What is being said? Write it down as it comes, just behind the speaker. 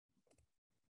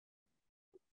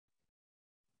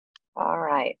All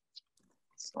right.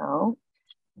 So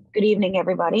good evening,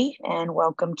 everybody, and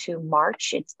welcome to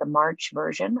March. It's the March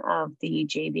version of the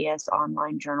JVS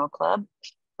Online Journal Club.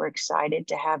 We're excited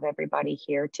to have everybody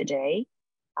here today.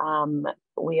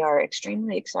 We are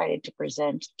extremely excited to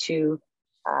present two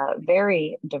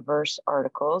very diverse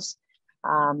articles.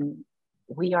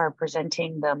 We are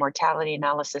presenting the mortality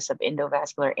analysis of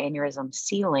endovascular aneurysm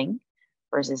sealing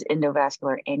versus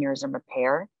endovascular aneurysm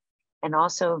repair, and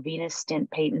also venous stent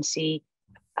patency.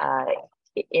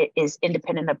 It is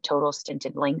independent of total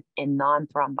stented length in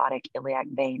non-thrombotic iliac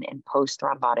vein and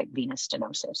post-thrombotic venous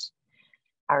stenosis.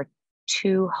 Our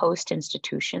two host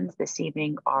institutions this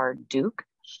evening are Duke,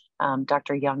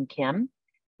 Dr. Young Kim,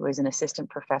 who is an assistant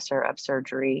professor of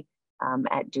surgery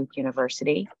at Duke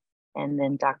University, and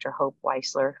then Dr. Hope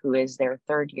Weisler, who is their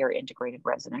third-year integrated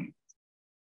resident.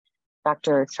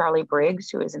 Dr. Charlie Briggs,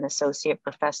 who is an associate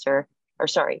professor,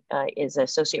 is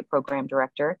associate program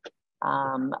director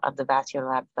of the Vascular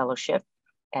Lab Fellowship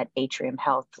at Atrium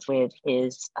Health with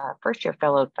his first-year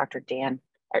fellow, Dr.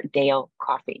 Dale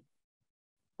Coffey.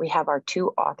 We have our two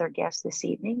author guests this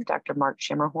evening, Dr. Mark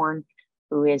Schimmerhorn,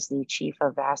 who is the Chief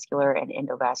of Vascular and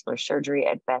Endovascular Surgery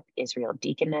at Beth Israel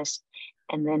Deaconess.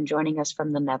 And then joining us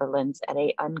from the Netherlands at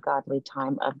an ungodly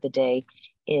time of the day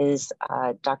is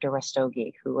Dr.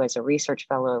 Rastogi, who is a research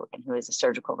fellow and who is a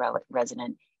surgical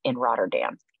resident in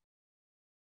Rotterdam.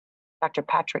 Dr.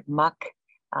 Patrick Muck,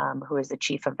 who is the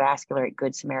Chief of Vascular at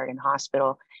Good Samaritan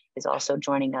Hospital, is also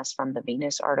joining us from the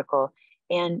Venous article,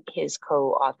 and his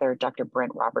co-author, Dr.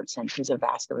 Brent Robertson, who's a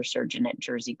vascular surgeon at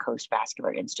Jersey Coast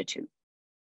Vascular Institute.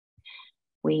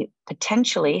 We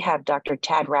potentially have Dr.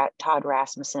 Todd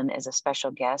Rasmussen as a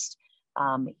special guest.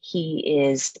 He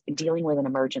is dealing with an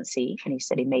emergency, and he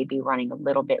said he may be running a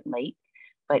little bit late,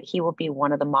 but he will be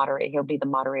one of the moderators. He'll be the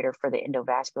moderator for the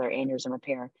endovascular aneurysm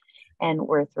repair. And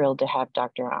we're thrilled to have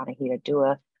Dr. Anahita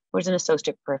Dua, who is an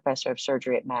associate professor of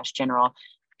surgery at Mass General,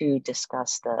 to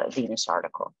discuss the Venous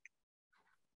article.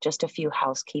 Just a few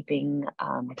housekeeping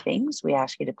things. We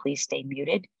ask you to please stay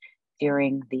muted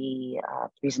during the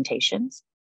presentations.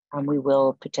 We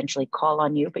will potentially call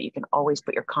on you, but you can always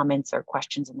put your comments or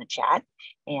questions in the chat,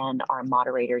 and our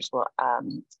moderators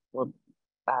will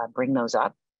bring those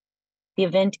up. The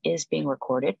event is being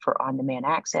recorded for on-demand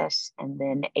access, and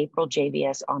then April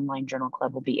JVS Online Journal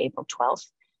Club will be April 12th.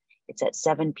 It's at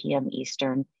 7 p.m.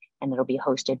 Eastern, and it'll be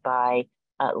hosted by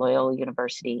Loyola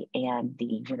University and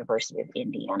the University of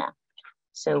Indiana.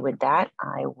 So with that,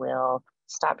 I will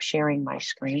stop sharing my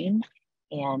screen,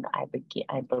 and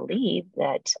I believe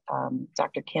that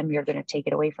Dr. Kim, you're going to take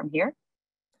it away from here.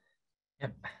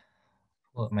 Yep,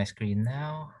 pull up my screen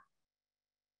now.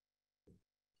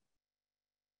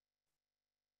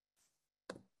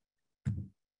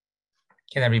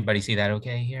 Can everybody see that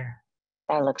okay here?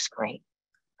 That looks great.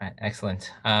 All right,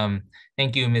 excellent.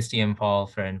 Thank you, Misty and Paul,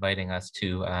 for inviting us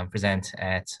to present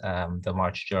at the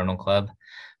March Journal Club.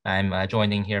 I'm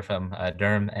joining here from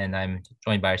Durham, and I'm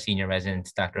joined by our senior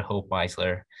resident, Dr. Hope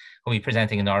Weisler, who will be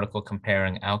presenting an article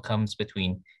comparing outcomes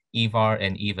between EVAR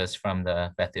and EVAS from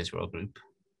the Beth Israel group.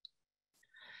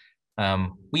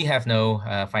 We have no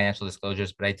financial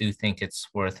disclosures, but I do think it's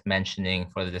worth mentioning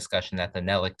for the discussion that the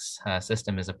NELIX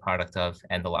system is a product of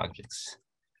Endologics.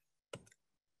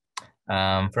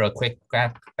 For a quick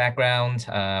background,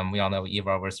 we all know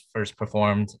EVAR was first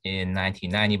performed in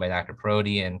 1990 by Dr.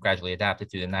 Parodi and gradually adapted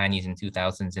through the 90s and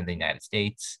 2000s in the United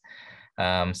States.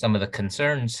 Some of the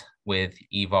concerns with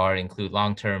EVAR include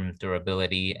long-term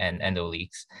durability and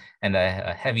endoleaks, and the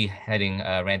heavy-hitting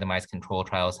randomized control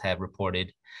trials have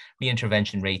reported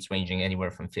reintervention rates ranging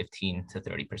anywhere from 15 to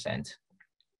 30%.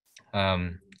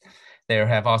 There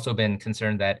have also been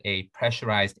concerns that a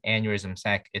pressurized aneurysm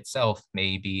sac itself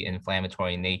may be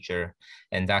inflammatory in nature,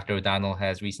 and Dr. O'Donnell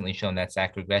has recently shown that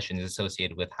sac regression is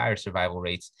associated with higher survival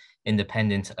rates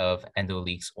independent of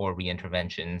endoleaks or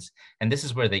reinterventions. And this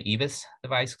is where the EVAS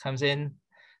device comes in.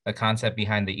 The concept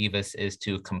behind the EVAS is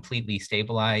to completely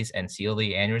stabilize and seal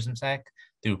the aneurysm sac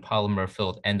through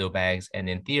polymer-filled endobags, and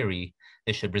in theory,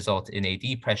 this should result in a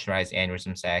depressurized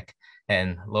aneurysm sac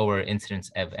and lower incidence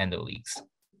of endoleaks.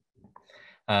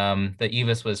 The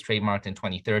EVAS was trademarked in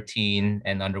 2013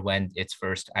 and underwent its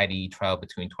first IDE trial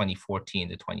between 2014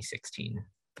 to 2016.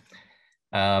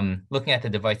 Looking at the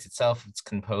device itself, it's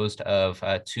composed of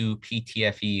two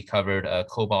PTFE-covered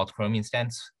cobalt chromium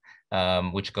stents,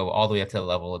 which go all the way up to the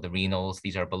level of the renals.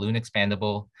 These are balloon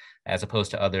expandable, as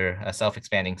opposed to other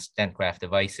self-expanding stent graft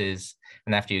devices.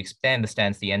 And after you expand the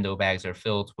stents, the endo bags are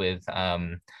filled with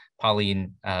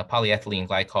polyethylene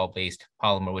glycol-based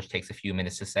polymer, which takes a few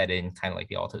minutes to set in, kind of like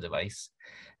the Alto device.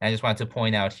 I just want to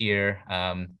point out here,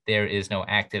 there is no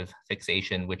active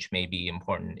fixation, which may be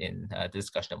important in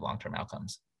discussion of long-term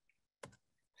outcomes.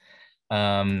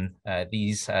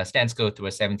 These stents go through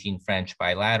a 17 French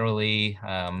bilaterally.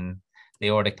 The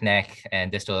aortic neck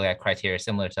and distal iliac criteria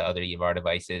similar to other EVAR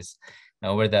devices.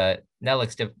 Now, where the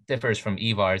NELIX differs from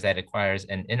EVAR is that it requires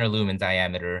an inner lumen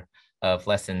diameter of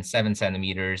less than 7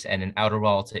 centimeters, and an outer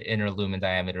wall to inner lumen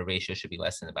diameter ratio should be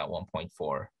less than about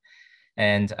 1.4.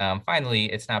 And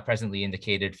finally, it's not presently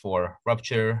indicated for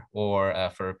rupture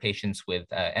or for patients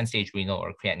with end-stage renal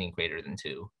or creatinine greater than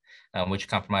 2, which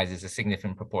compromises a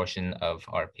significant proportion of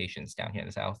our patients down here in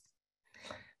the South.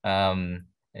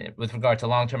 With regard to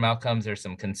long-term outcomes, there's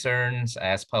some concerns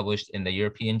as published in the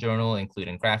European journal,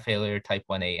 including graft failure, type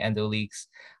 1A endoleaks,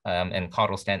 and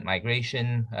caudal stent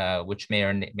migration, which may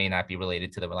or may not be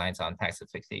related to the reliance on passive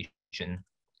fixation.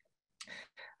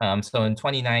 So in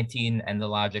 2019,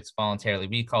 Endologics voluntarily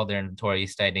recalled their inventory,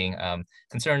 citing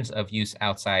concerns of use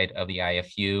outside of the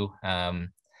IFU.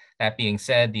 That being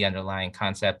said, the underlying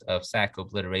concept of sac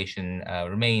obliteration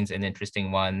remains an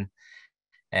interesting one.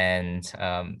 And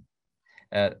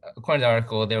according to the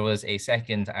article, there was a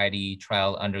second IDE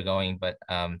trial undergoing, but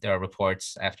there are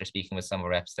reports after speaking with some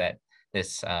reps that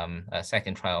this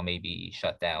second trial may be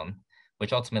shut down,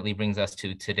 which ultimately brings us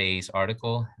to today's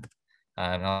article.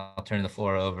 I'll turn the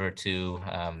floor over to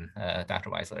Dr.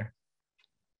 Weisler.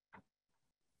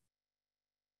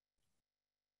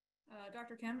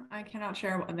 Dr. Kim, I cannot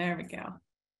share one. There we go.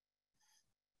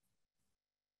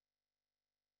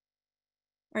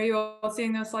 Are you all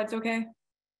seeing those slides okay?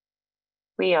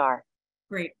 We are.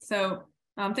 Great. So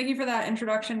thank you for that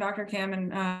introduction, Dr. Kim,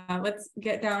 and let's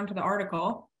get down to the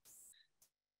article.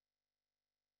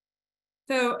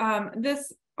 So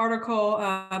this article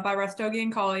by Rastogi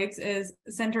and colleagues is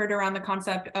centered around the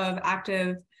concept of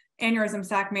active aneurysm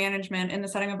sac management in the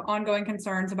setting of ongoing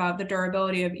concerns about the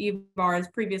durability of EVAR as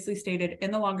previously stated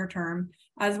in the longer term,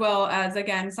 as well as,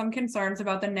 again, some concerns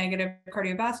about the negative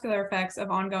cardiovascular effects of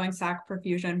ongoing sac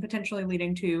perfusion, potentially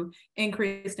leading to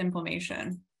increased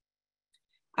inflammation.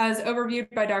 As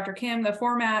overviewed by Dr. Kim, the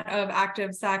format of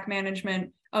active sac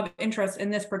management of interest in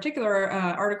this particular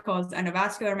article is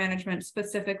endovascular management,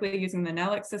 specifically using the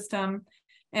NELIX system.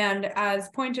 And as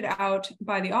pointed out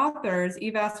by the authors,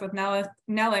 EVAS with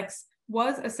NELIX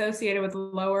was associated with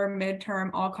lower midterm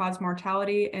all-cause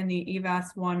mortality in the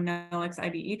EVAS-1 NELIX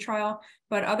IDE trial,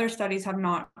 but other studies have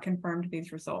not confirmed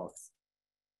these results.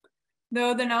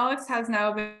 Though the NELIX has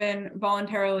now been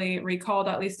voluntarily recalled,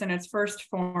 at least in its first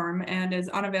form, and is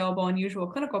unavailable in usual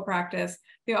clinical practice,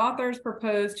 the authors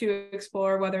propose to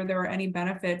explore whether there are any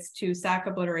benefits to sac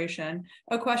obliteration,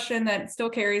 a question that still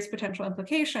carries potential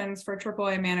implications for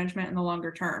AAA management in the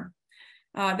longer term.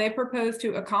 They propose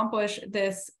to accomplish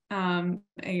this,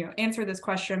 answer this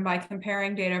question by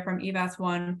comparing data from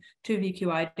EVAS-1 to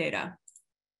VQI data.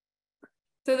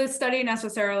 So this study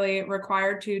necessarily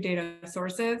required 2 data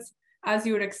sources. As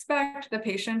you would expect, the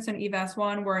patients in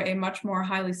EVAS-1 were a much more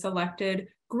highly selected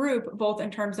group, both in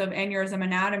terms of aneurysm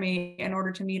anatomy in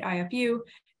order to meet IFU,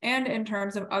 and in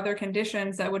terms of other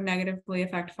conditions that would negatively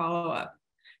affect follow-up.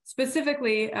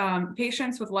 Specifically,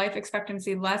 patients with life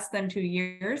expectancy less than 2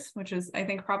 years, which is, I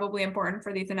think, probably important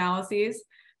for these analyses,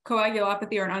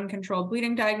 coagulopathy or an uncontrolled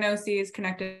bleeding diagnoses,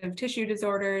 connective tissue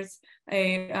disorders,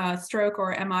 a stroke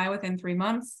or MI within 3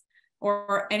 months,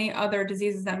 or any other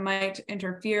diseases that might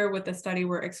interfere with the study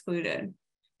were excluded.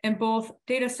 In both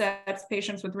data sets,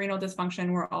 patients with renal dysfunction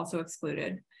were also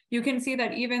excluded. You can see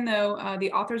that even though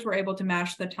the authors were able to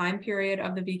match the time period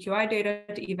of the VQI data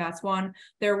to EVAS-1,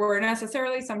 there were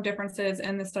necessarily some differences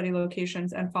in the study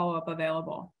locations and follow-up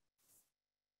available.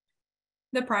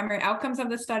 The primary outcomes of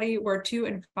the study were 2-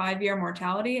 and 5-year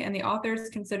mortality, and the authors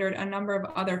considered a number of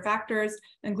other factors,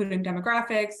 including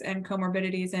demographics and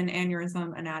comorbidities in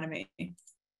aneurysm anatomy.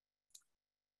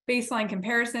 Baseline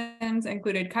comparisons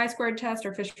included chi-squared test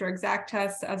or Fisher-Exact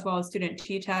tests, as well as student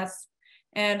t-tests,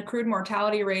 and crude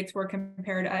mortality rates were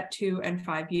compared at 2 and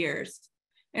 5 years.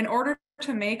 In order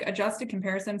to make adjusted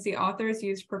comparisons, the authors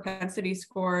used propensity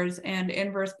scores and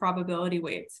inverse probability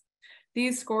weights.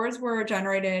 These scores were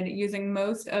generated using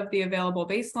most of the available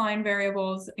baseline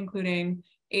variables, including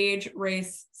age,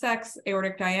 race, sex,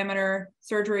 aortic diameter,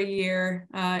 surgery year,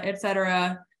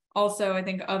 etc. Also, I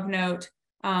think of note,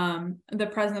 the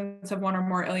presence of 1 or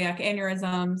more iliac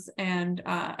aneurysms and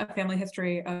a family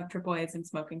history of AAAs and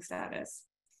smoking status.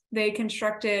 They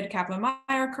constructed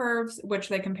Kaplan-Meier curves, which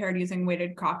they compared using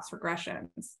weighted Cox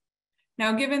regressions.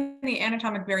 Now, given the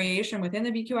anatomic variation within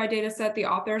the VQI dataset, the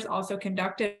authors also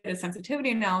conducted a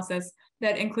sensitivity analysis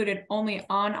that included only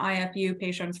on IFU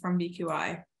patients from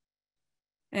VQI.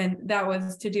 And that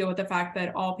was to deal with the fact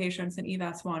that all patients in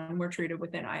EVAS-1 were treated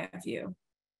within IFU.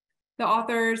 The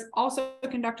authors also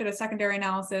conducted a secondary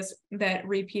analysis that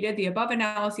repeated the above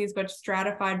analyses, but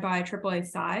stratified by AAA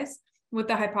size, with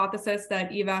the hypothesis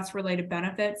that EVAS-related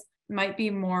benefits might be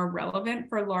more relevant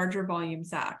for larger volume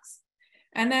sacs.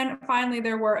 And then finally,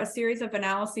 there were a series of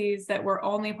analyses that were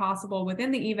only possible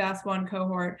within the EVAS-1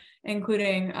 cohort,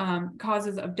 including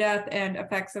causes of death and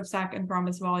effects of sac and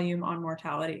thrombus volume on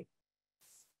mortality.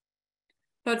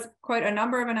 So it's quite a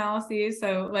number of analyses,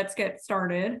 so let's get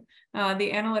started.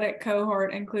 The analytic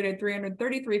cohort included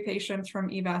 333 patients from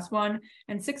EVAS-1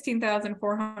 and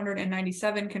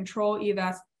 16,497 control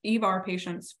EVAR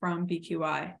patients from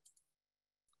VQI.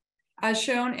 As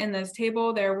shown in this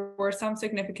table, there were some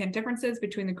significant differences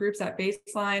between the groups at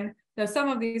baseline, though some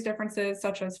of these differences,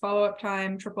 such as follow-up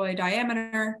time, AAA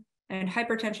diameter, and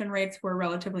hypertension rates, were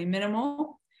relatively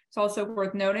minimal. It's also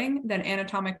worth noting that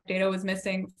anatomic data was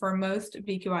missing for most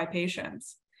VQI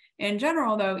patients. In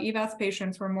general, though, EVAS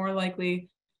patients were more likely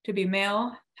to be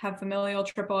male, have familial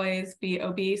AAAs, be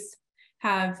obese,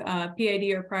 have PAD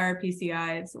or prior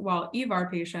PCIs, while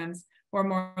EVAR patients were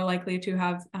more likely to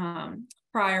have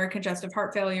prior congestive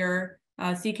heart failure,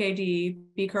 CKD,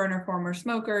 be current or former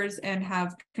smokers, and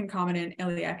have concomitant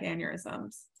iliac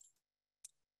aneurysms.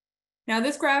 Now,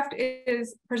 this graph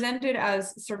is presented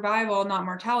as survival, not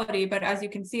mortality, but as you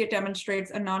can see, it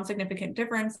demonstrates a non-significant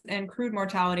difference in crude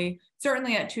mortality,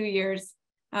 certainly at 2 years.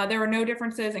 There were no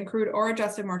differences in crude or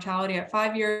adjusted mortality at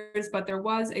 5 years, but there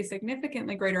was a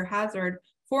significantly greater hazard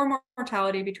for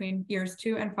mortality between years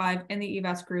 2 and 5 in the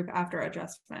EVAS group after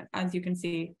adjustment, as you can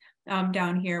see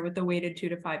down here with the weighted 2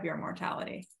 to 5 year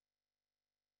mortality.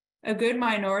 A good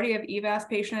minority of EVAS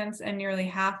patients and nearly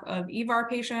half of EVAR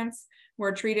patients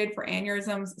were treated for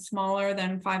aneurysms smaller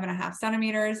than 5.5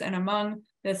 centimeters. And among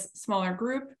this smaller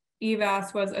group,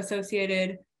 EVAS was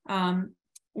associated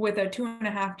with a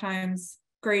 2.5 times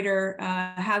greater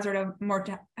hazard of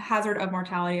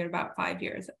mortality at about 5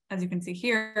 years, as you can see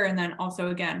here. And then also,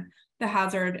 again, the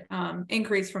hazard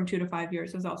increase from 2 to 5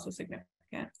 years was also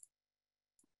significant.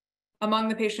 Among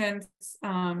the patients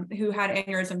who had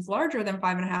aneurysms larger than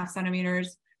 5.5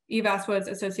 centimeters, EVAS was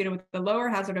associated with the lower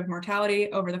hazard of mortality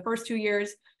over the first 2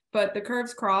 years, but the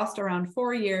curves crossed around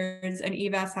 4 years, and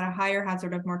EVAS had a higher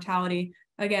hazard of mortality,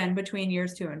 again, between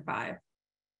years 2 and 5.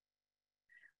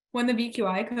 When the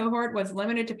VQI cohort was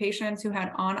limited to patients who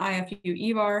had on-IFU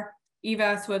EVAR,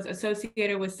 EVAS was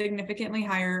associated with significantly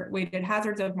higher weighted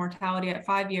hazards of mortality at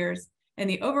 5 years in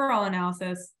the overall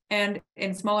analysis and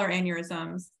in smaller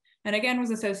aneurysms, and again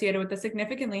was associated with a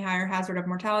significantly higher hazard of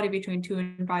mortality between 2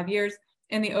 and 5 years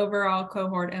in the overall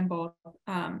cohort and both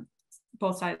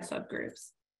size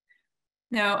subgroups.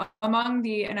 Now, among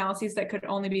the analyses that could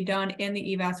only be done in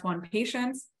the EVAS-1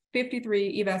 patients,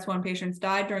 53 EVAS-1 patients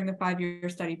died during the 5-year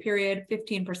study period,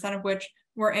 15% of which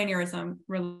were aneurysm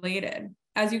related.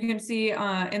 As you can see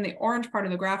in the orange part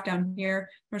of the graph down here,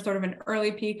 there's sort of an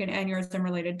early peak in aneurysm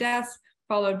related deaths,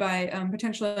 followed by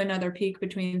potentially another peak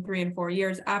between 3 and 4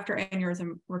 years after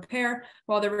aneurysm repair,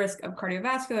 while the risk of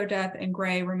cardiovascular death in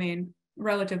gray remained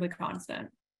relatively constant.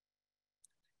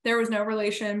 There was no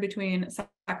relation between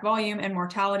sac volume and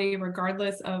mortality,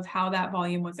 regardless of how that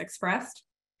volume was expressed.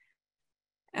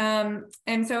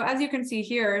 And so as you can see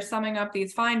here, summing up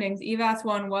these findings,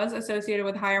 EVAS-1 was associated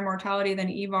with higher mortality than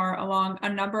EVAR along a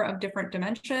number of different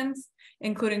dimensions,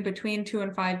 including between 2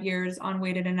 and 5 years on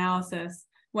weighted analysis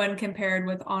when compared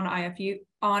with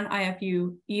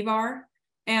on-IFU EVAR,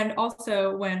 and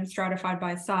also when stratified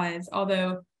by size,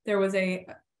 although there was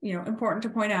important to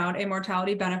point out, a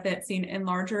mortality benefit seen in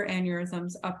larger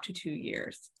aneurysms up to 2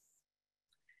 years.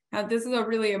 Now, this is a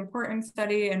really important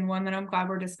study and one that I'm glad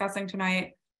we're discussing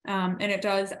tonight. And it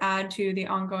does add to the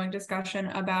ongoing discussion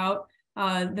about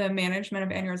the management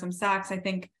of aneurysm sacs. I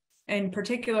think in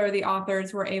particular, the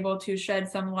authors were able to shed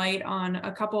some light on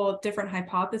a couple different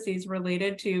hypotheses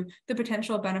related to the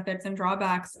potential benefits and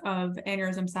drawbacks of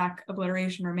aneurysm sac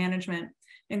obliteration or management,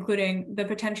 including the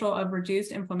potential of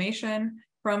reduced inflammation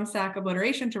from sac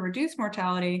obliteration to reduce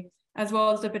mortality, as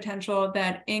well as the potential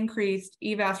that increased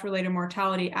EVAS-related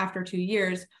mortality after 2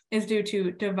 years is due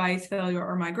to device failure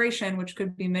or migration, which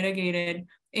could be mitigated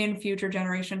in future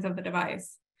generations of the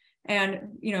device.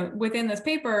 And within this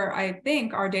paper, I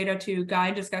think our data to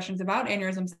guide discussions about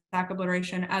aneurysm sac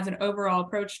obliteration as an overall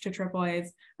approach to AAAs,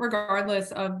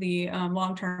 regardless of the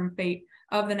long-term fate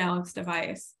of the NALIX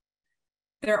device.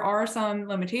 There are some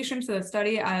limitations to the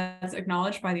study as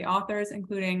acknowledged by the authors,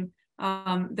 including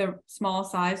the small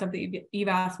size of the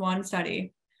EVAS-1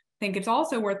 study. think it's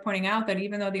also worth pointing out that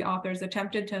even though the authors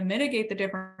attempted to mitigate the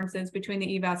differences between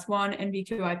the EVAS1 and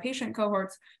VQI patient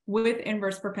cohorts with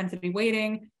inverse propensity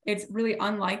weighting, it's really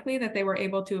unlikely that they were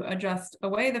able to adjust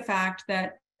away the fact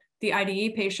that the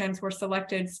IDE patients were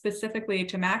selected specifically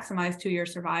to maximize 2-year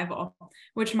survival,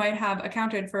 which might have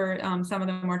accounted for some of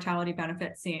the mortality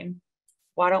benefits seen.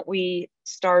 Why don't we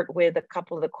start with a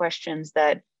couple of the questions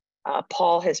that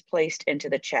Paul has placed into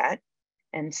the chat.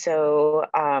 And so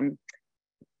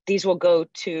these will go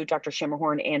to Dr.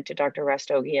 Schimmerhorn and to Dr.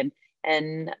 Rastogian,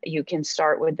 and you can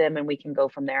start with them and we can go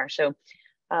from there. So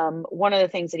one of the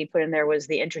things that he put in there was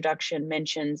the introduction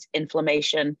mentions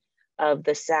inflammation of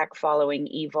the sac following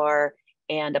EVAR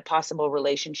and a possible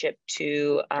relationship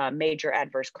to major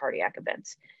adverse cardiac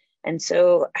events. And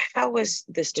so how was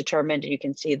this determined? You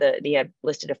can see that he had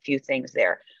listed a few things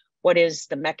there. What is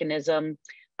the mechanism?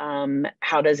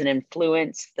 How does it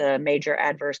influence the major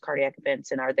adverse cardiac events?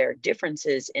 And are there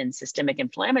differences in systemic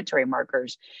inflammatory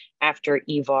markers after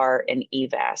EVAR and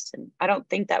EVAS? And I don't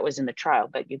think that was in the trial,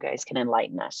 but you guys can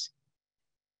enlighten us.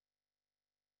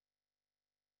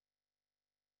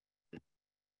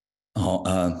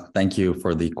 Thank you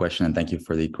for the question and thank you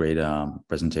for the great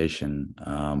presentation.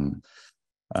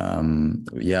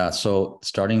 Yeah, so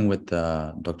starting with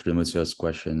Dr. Demusio's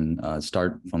question,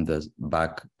 start from the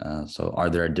back. So are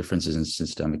there differences in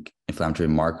systemic inflammatory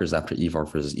markers after EVAR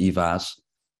versus EVAS?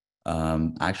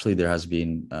 Actually, there has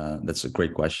been, that's a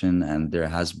great question, and there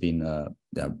has been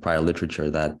prior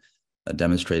literature that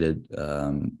demonstrated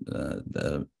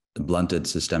the blunted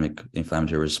systemic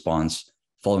inflammatory response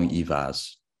following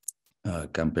EVAS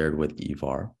compared with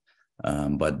EVAR.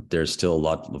 But there's still a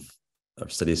lot of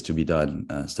studies to be done,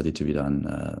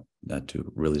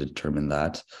 to really determine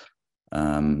that.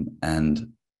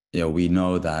 And we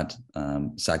know that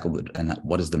sac and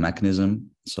what is the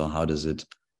mechanism? So how does it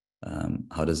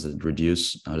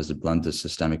reduce? How does it blunt the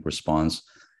systemic response?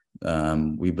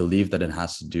 We believe that it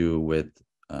has to do with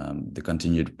the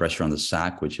continued pressure on the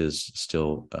sac, which is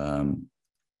still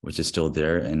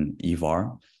there in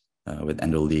EVAR with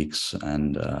endo leaks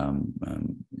and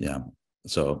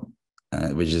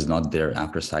which is not there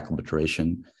after sac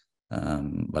obliteration.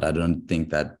 But I don't think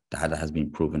that has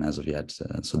been proven as of yet.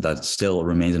 So that still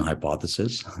remains an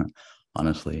hypothesis,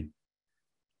 honestly.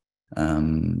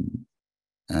 And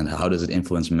how does it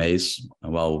influence MACE?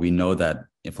 Well, we know that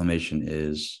inflammation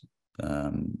is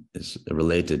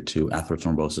related to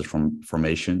atherothrombosis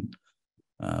formation.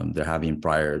 There have been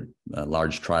prior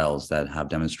large trials that have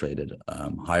demonstrated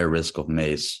higher risk of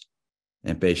MACE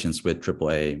in patients with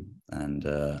AAA and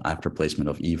after placement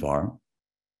of EVAR.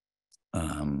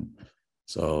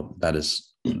 So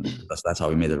that's how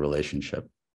we made the relationship.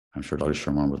 I'm sure Dr.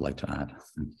 Sherman would like to add.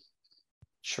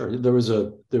 Sure. There was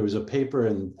a paper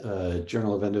in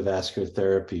Journal of Endovascular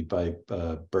Therapy by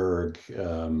Berg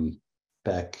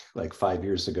back like 5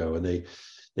 years ago, and they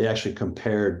actually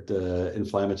compared the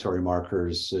inflammatory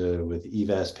markers with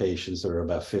EVAS patients. There were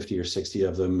about 50 or 60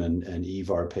 of them, and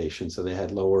EVAR patients. So they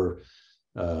had lower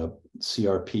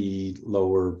CRP,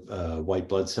 lower white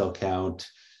blood cell count.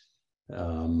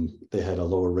 They had a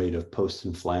lower rate of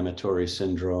post-inflammatory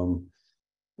syndrome.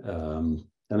 And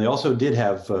they also did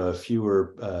have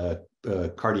fewer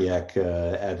cardiac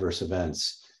adverse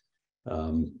events.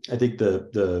 I think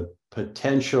the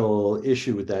potential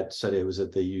issue with that study was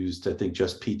that they used, I think,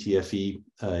 just PTFE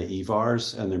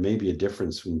EVARs, and there may be a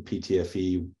difference from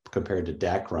PTFE compared to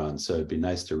Dacron. So it'd be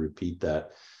nice to repeat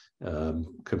that,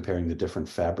 comparing the different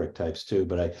fabric types too.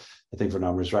 But I think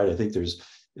Vernam is right. I think there's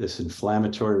this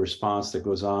inflammatory response that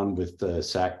goes on with the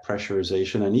sac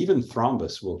pressurization, and even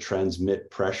thrombus will transmit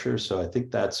pressure. So I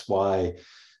think that's why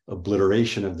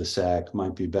obliteration of the sac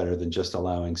might be better than just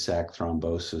allowing sac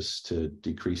thrombosis to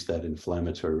decrease that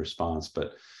inflammatory response.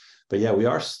 But yeah, we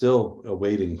are still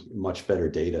awaiting much better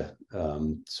data.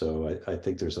 So I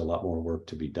think there's a lot more work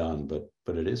to be done,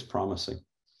 but it is promising.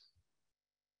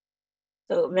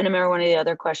 So Vinamera, one of the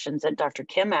other questions that Dr.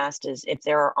 Kim asked is if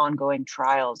there are ongoing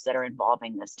trials that are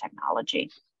involving this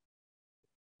technology.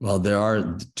 Well, there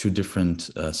are two different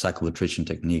sac obliteration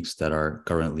techniques that are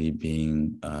currently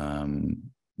being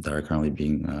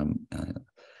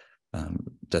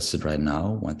tested right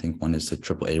now. I think one is the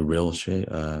AAA rail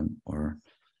or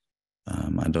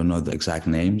I don't know the exact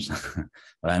names,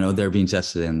 but I know they're being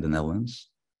tested in the Netherlands.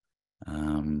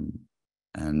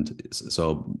 And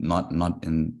so not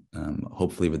in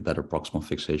hopefully with better proximal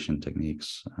fixation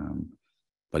techniques,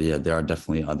 but yeah, there are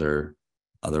definitely other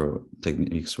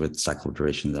techniques with sac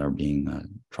obliteration that are being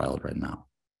trialed right now.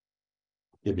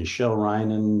 Yeah, Michelle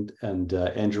Ryan and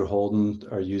Andrew Holden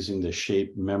are using the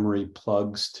shape memory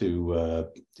plugs to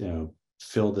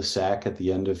fill the sac at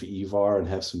the end of EVAR and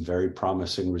have some very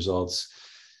promising results.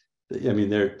 I mean,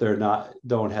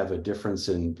 don't have a difference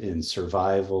in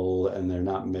survival, and they're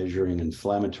not measuring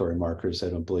inflammatory markers, I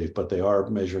don't believe, but they are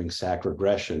measuring sac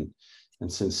regression.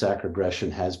 And since sac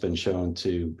regression has been shown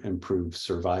to improve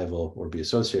survival or be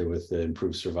associated with the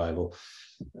improved survival,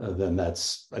 then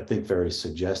that's, I think, very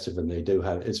suggestive. And they do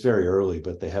have, it's very early,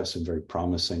 but they have some very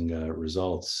promising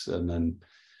results. And then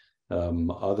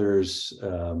others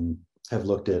have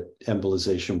looked at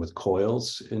embolization with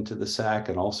coils into the sac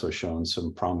and also shown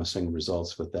some promising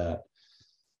results with that.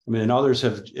 I mean, and others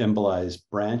have embolized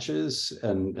branches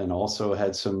and also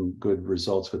had some good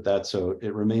results with that. So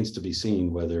it remains to be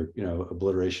seen whether, you know,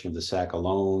 obliteration of the sac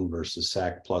alone versus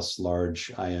sac plus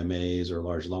large IMAs or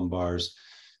large lumbars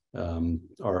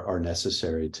are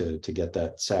necessary to get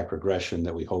that sac regression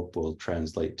that we hope will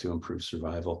translate to improved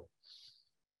survival.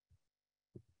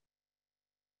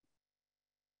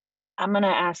 I'm going to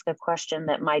ask a question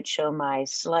that might show my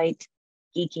slight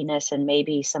geekiness and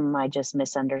maybe some of my just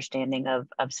misunderstanding of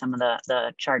some of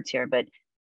the charts here. But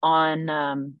on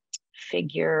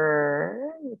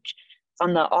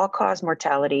on the all-cause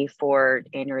mortality for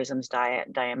aneurysms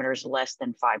diameters less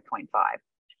than 5.5.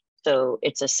 So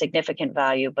it's a significant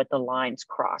value, but the lines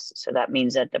cross. So that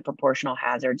means that the proportional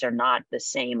hazards are not the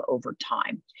same over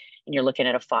time. And you're looking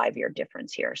at a 5-year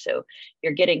difference here. So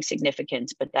you're getting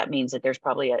significance, but that means that there's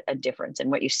probably a difference. And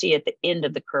what you see at the end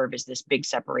of the curve is this big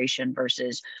separation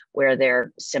versus where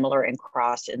they're similar and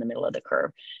cross in the middle of the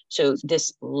curve. So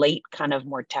this late kind of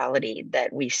mortality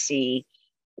that we see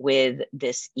with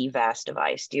this EVAS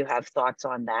device, do you have thoughts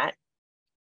on that?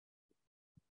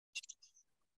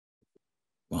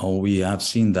 Well, we have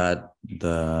seen that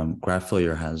the graft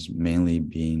failure has mainly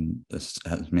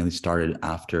started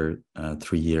after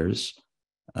 3 years.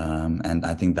 And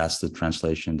I think that's the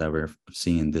translation that we're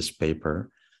seeing in this paper,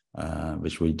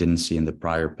 which we didn't see in the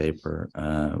prior paper,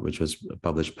 which was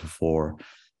published before,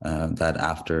 that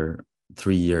after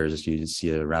 3 years, you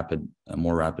see a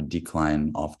more rapid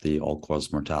decline of the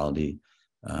all-cause mortality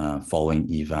following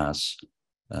EVAS,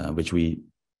 which we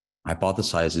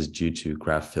hypothesize is due to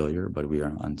graft failure, but we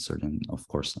are uncertain, of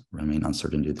course, remain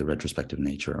uncertain due to the retrospective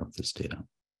nature of this data.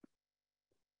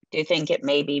 Do you think it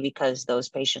may be because those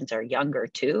patients are younger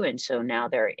too? And so now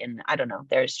they're in, I don't know,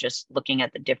 there's just looking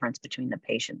at the difference between the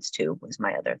patients too, was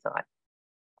my other thought.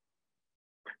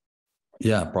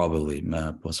 Yeah, probably,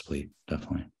 possibly,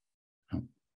 definitely. Yeah.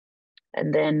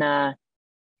 And then,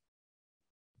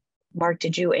 Mark,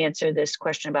 did you answer this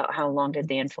question about how long did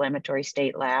the inflammatory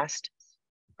state last?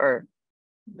 Or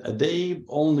they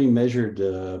only measured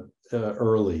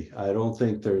early. I don't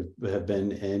think there have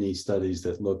been any studies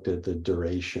that looked at the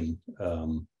duration.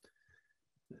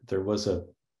 There was a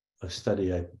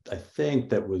study, I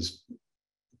think, that was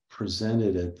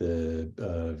presented at the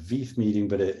VEITH meeting,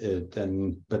 but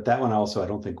but that one also I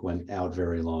don't think went out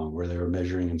very long, where they were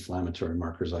measuring inflammatory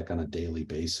markers like on a daily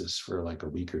basis for like a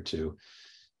week or two,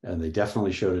 and they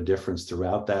definitely showed a difference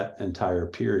throughout that entire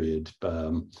period.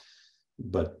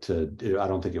 But I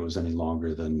don't think it was any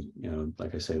longer than, you know,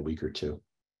 like I say, a week or two.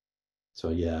 So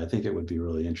yeah, I think it would be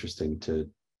really interesting to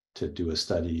do a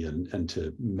study and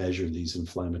to measure these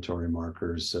inflammatory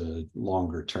markers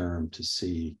longer term to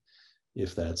see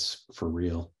if that's for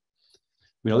real.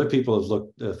 I mean, other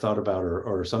people have thought about,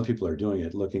 or some people are doing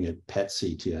it, looking at PET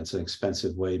CT. That's an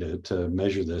expensive way to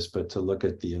measure this, but to look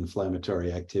at the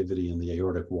inflammatory activity in the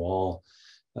aortic wall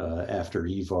after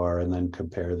EVAR and then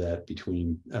compare that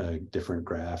between different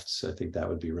grafts. I think that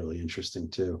would be really interesting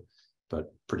too,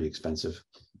 but pretty expensive.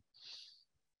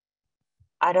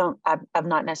 I've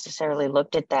not necessarily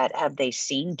looked at that. Have they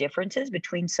seen differences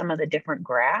between some of the different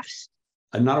grafts?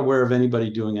 I'm not aware of anybody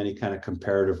doing any kind of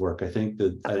comparative work. I think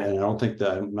that, okay. And I don't think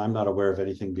that, I'm not aware of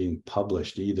anything being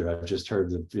published either. I've just heard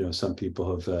that, you know, some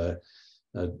people have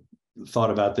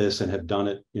thought about this and have done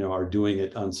it, you know, are doing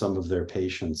it on some of their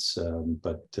patients,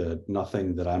 but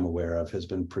nothing that I'm aware of has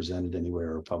been presented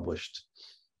anywhere or published.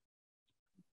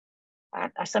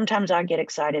 Sometimes I get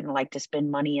excited and like to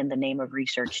spend money in the name of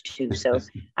research too, so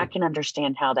I can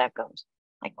understand how that goes.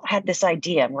 Like, I had this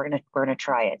idea and we're gonna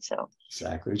try it. So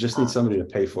exactly, we just need somebody to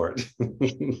pay for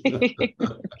it.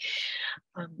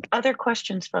 Other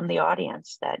questions from the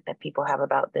audience that people have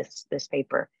about this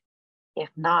paper? If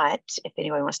not, if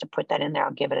anyone wants to put that in there,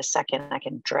 I'll give it a second. I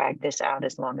can drag this out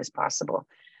as long as possible.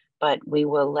 But we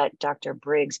will let Dr.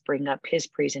 Briggs bring up his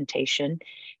presentation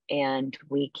and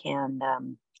we can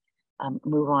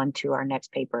move on to our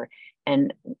next paper.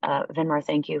 And Venmar,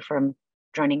 thank you for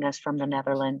joining us from the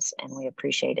Netherlands, and we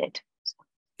appreciate it.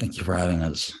 Thank you for having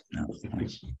us. Yeah,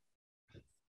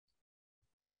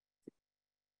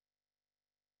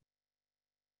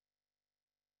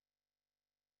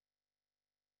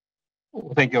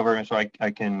 Well, thank you very much. So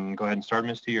I can go ahead and start,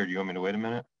 Ms. T, or do you want me to wait a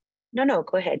minute? No,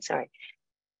 go ahead. Sorry.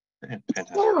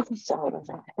 Fantastic. Oh, sorry about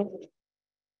that.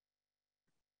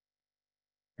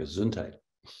 Gesundheit.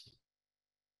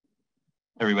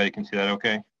 Everybody can see that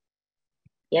okay?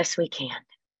 Yes, we can.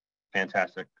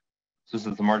 Fantastic. So this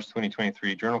is the March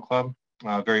 2023 Journal Club.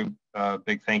 Very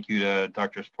big thank you to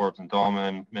Drs. Forbes and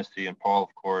Dahlman, Misty and Paul, of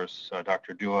course,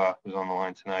 Dr. Dua, who's on the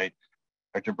line tonight,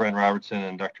 Dr. Brent Robertson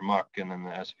and Dr. Muck, and then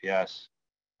the SPS.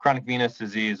 Chronic venous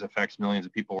disease affects millions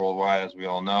of people worldwide, as we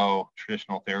all know.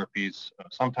 Traditional therapies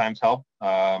sometimes help,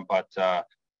 but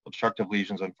obstructive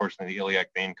lesions, unfortunately, the iliac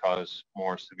vein cause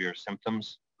more severe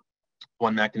symptoms.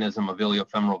 One mechanism of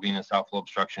iliofemoral venous outflow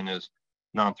obstruction is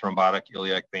non-thrombotic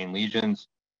iliac vein lesions.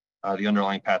 The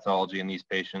underlying pathology in these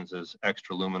patients is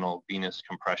extraluminal venous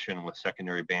compression with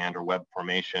secondary band or web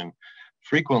formation,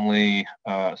 frequently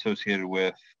associated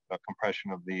with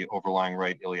compression of the overlying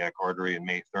right iliac artery and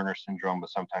May-Thurner syndrome, but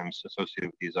sometimes associated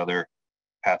with these other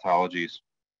pathologies.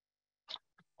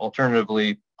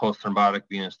 Alternatively, post-thrombotic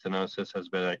venous stenosis has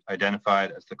been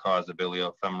identified as the cause of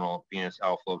iliofemoral venous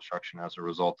outflow obstruction as a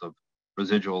result of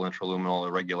residual intraluminal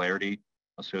irregularity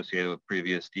associated with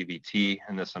previous DVT,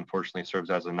 and this unfortunately serves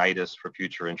as a nidus for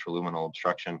future intraluminal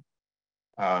obstruction.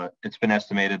 It's been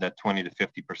estimated that 20 to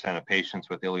 50% of patients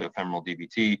with iliofemoral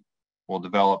DVT will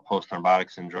develop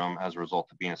post-thrombotic syndrome as a result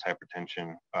of venous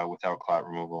hypertension without clot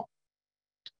removal.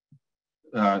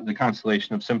 The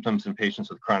constellation of symptoms in patients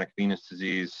with chronic venous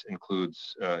disease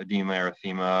includes edema,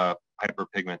 erythema,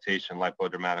 hyperpigmentation,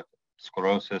 lipodermatic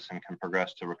sclerosis, and can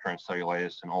progress to recurrent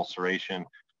cellulitis and ulceration.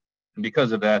 And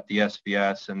because of that, the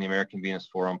SPS and the American Venous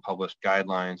Forum published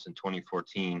guidelines in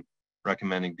 2014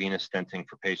 recommending venous stenting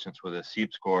for patients with a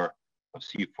SEEP score of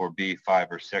C4B 5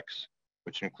 or 6,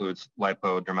 which includes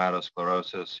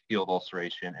lipodermatosclerosis, healed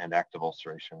ulceration, and active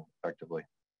ulceration, effectively.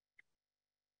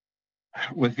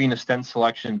 With venous stent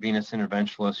selection, venous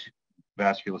interventionalists,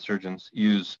 vascular surgeons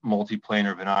use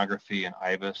multiplanar venography and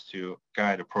IVUS to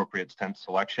guide appropriate stent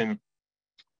selection.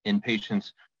 In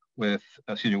patients with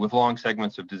long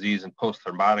segments of disease in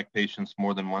post-thrombotic patients,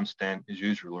 more than one stent is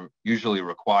usually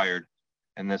required,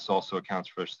 and this also accounts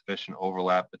for sufficient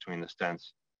overlap between the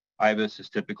stents. IVUS is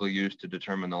typically used to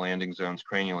determine the landing zones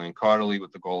cranially and caudally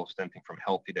with the goal of stenting from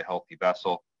healthy to healthy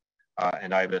vessel.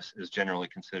 And IVUS is generally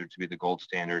considered to be the gold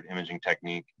standard imaging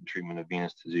technique in treatment of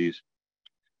venous disease.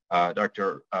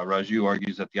 Dr. Raju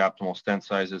argues that the optimal stent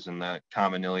sizes in the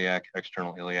common iliac,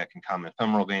 external iliac, and common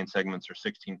femoral vein segments are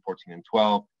 16, 14, and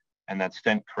 12, and that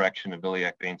stent correction of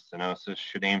iliac vein stenosis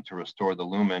should aim to restore the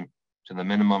lumen to the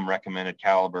minimum recommended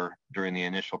caliber during the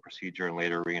initial procedure and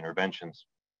later re-interventions.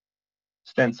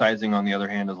 Stent sizing, on the other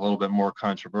hand, is a little bit more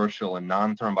controversial in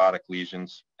non-thrombotic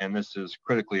lesions, and this is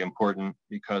critically important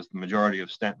because the majority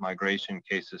of stent migration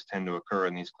cases tend to occur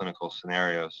in these clinical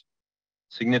scenarios.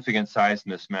 Significant size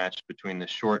mismatch between the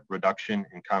short reduction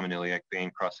in common iliac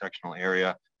vein cross-sectional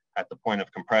area at the point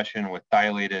of compression with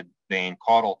dilated vein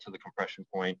caudal to the compression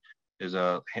point is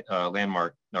a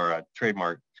landmark or a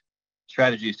trademark.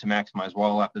 Strategies to maximize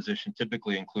wall apposition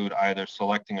typically include either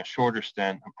selecting a shorter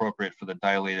stent appropriate for the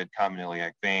dilated common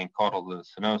iliac vein caudal to the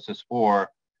stenosis, or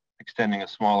extending a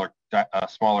smaller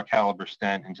caliber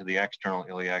stent into the external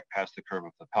iliac past the curve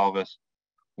of the pelvis,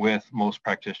 with most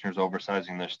practitioners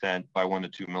oversizing their stent by 1 to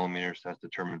 2 millimeters as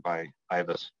determined by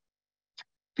IVUS.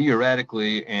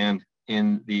 Theoretically, and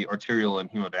in the arterial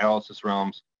and hemodialysis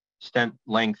realms, stent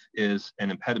length is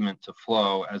an impediment to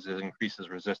flow as it increases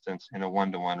resistance in a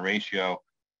 1-to-1 ratio.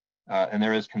 And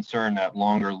there is concern that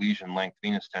longer lesion length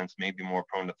venous stents may be more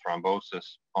prone to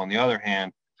thrombosis. On the other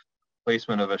hand,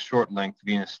 placement of a short length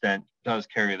venous stent does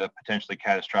carry the potentially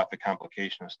catastrophic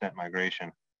complication of stent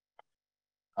migration.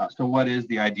 So what is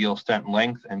the ideal stent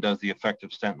length, and does the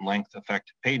effective stent length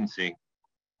affect patency?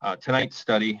 Tonight's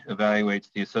study evaluates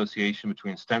the association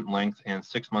between stent length and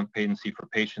 6-month patency for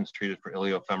patients treated for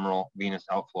iliofemoral venous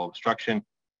outflow obstruction.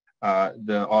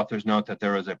 The authors note that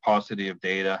there is a paucity of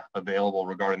data available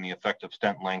regarding the effect of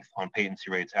stent length on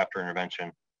patency rates after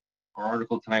intervention. Our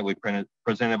article tonight we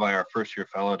presented by our first-year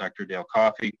fellow, Dr. Dale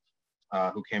Coffey,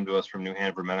 who came to us from New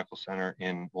Hanover Medical Center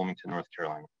in Wilmington, North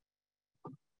Carolina.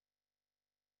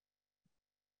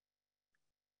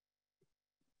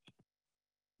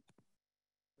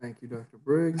 Thank you, Dr.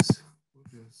 Briggs.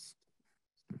 We'll just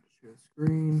start to share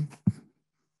screen.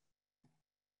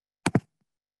 Can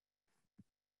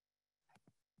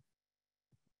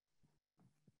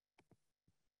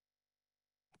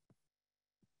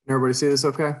everybody see this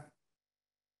okay?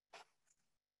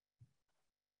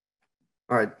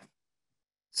 All right.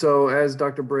 So as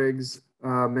Dr. Briggs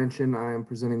mentioned, I am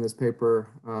presenting this paper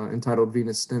entitled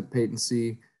Venous Stent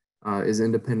Patency is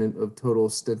independent of total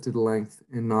stented length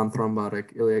in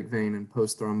non-thrombotic iliac vein and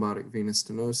post-thrombotic venous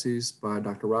stenoses by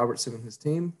Dr. Robertson and his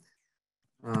team.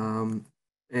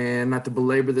 And not to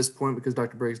belabor this point because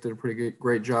Dr. Briggs did a pretty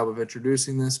great job of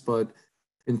introducing this, but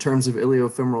in terms of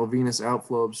iliofemoral venous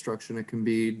outflow obstruction, it can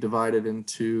be divided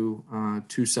into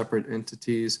two separate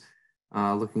entities,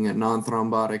 looking at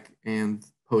non-thrombotic and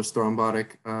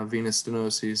post-thrombotic venous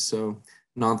stenoses. So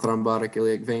non-thrombotic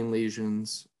iliac vein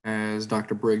lesions, as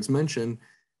Dr. Briggs mentioned,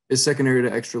 is secondary to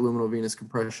extraluminal venous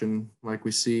compression like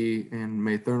we see in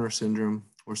May-Thurner syndrome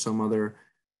or some other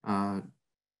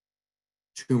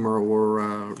tumor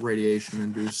or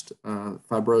radiation-induced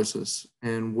fibrosis.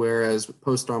 And whereas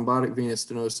post-thrombotic venous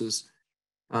stenosis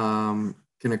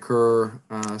can occur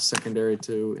secondary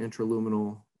to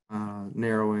intraluminal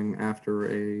narrowing after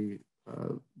a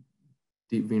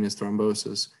deep venous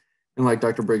thrombosis. And like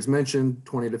Dr. Briggs mentioned,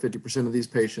 20 to 50% of these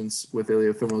patients with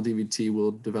iliofemoral DVT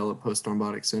will develop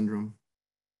post-thrombotic syndrome.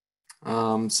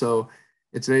 So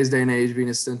in today's day and age,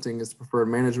 venous stenting is the preferred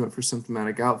management for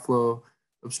symptomatic outflow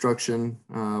obstruction,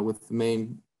 with the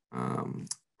main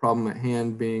problem at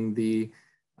hand being the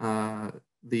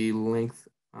length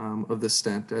of the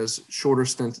stent, as shorter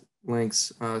stent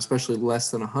lengths, especially less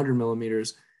than 100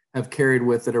 millimeters, have carried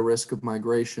with it a risk of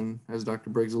migration, as Dr.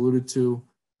 Briggs alluded to,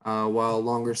 while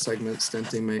longer segment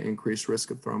stenting may increase risk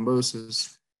of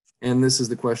thrombosis. And this is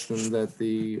the question that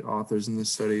the authors in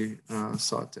this study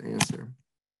sought to answer.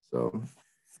 So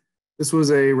this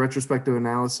was a retrospective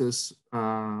analysis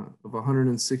of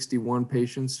 161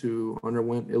 patients who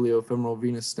underwent iliofemoral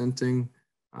venous stenting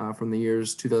from the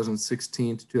years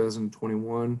 2016 to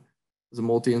 2021. It was a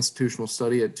multi-institutional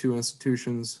study at 2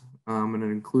 institutions, and it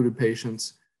included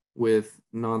patients with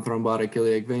non-thrombotic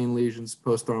iliac vein lesions,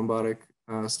 post-thrombotic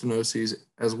stenoses,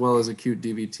 as well as acute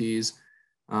DVTs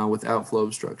with outflow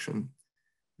obstruction.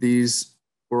 These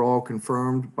were all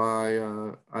confirmed by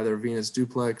either venous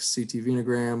duplex, CT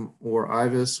venogram, or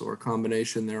IVUS, or a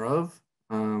combination thereof.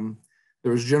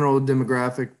 There was general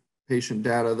demographic patient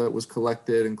data that was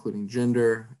collected, including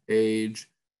gender, age,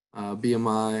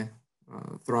 BMI,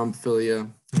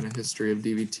 thrombophilia, and a history of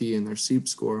DVT and their SEEP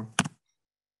score.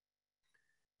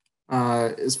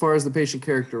 As far as the patient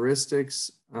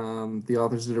characteristics, the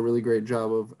authors did a really great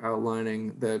job of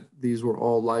outlining that these were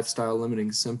all lifestyle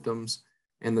limiting symptoms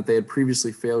and that they had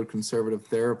previously failed conservative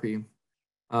therapy.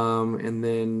 And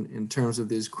then in terms of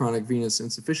these chronic venous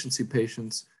insufficiency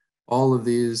patients, all of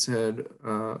these had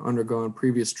undergone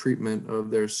previous treatment of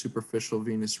their superficial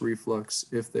venous reflux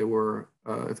if it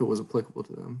was applicable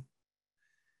to them.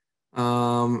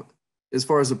 As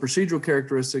far as the procedural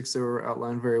characteristics, they were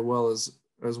outlined very well as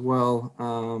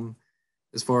well.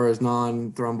 As far as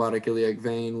non-thrombotic iliac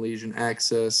vein lesion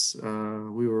access,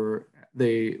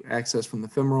 they accessed from the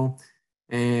femoral.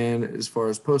 And as far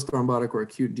as post-thrombotic or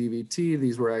acute DVT,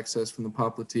 these were accessed from the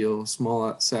popliteal,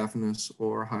 small saphenous,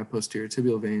 or high posterior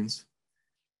tibial veins.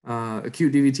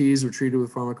 Acute DVTs were treated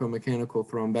with pharmacomechanical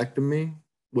thrombectomy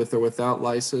with or without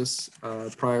lysis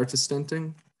prior to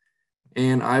stenting.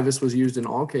 And IVUS was used in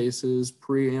all cases,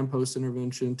 pre and post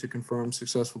intervention, to confirm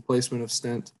successful placement of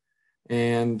stent.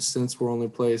 And stents were only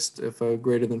placed if a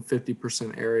greater than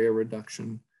 50% area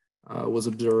reduction was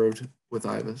observed with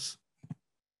IVUS.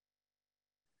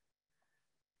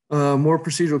 More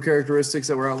procedural characteristics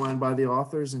that were outlined by the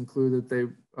authors include that they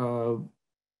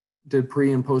did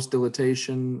pre and post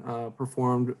dilatation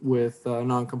performed with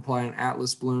non-compliant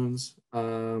Atlas balloons.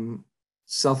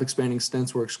 Self-expanding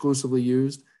stents were exclusively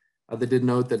used. They did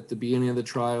note that at the beginning of the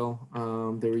trial,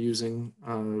 they were using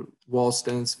wall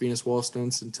stents, venous wall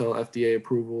stents, until FDA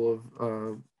approval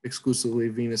of exclusively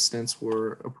venous stents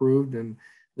were approved, and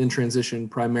then transitioned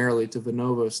primarily to de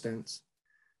novo stents.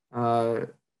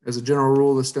 As a general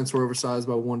rule, the stents were oversized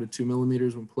by 1 to 2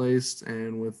 millimeters when placed,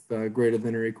 and with greater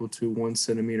than or equal to 1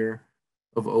 centimeter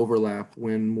of overlap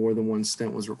when more than one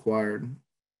stent was required.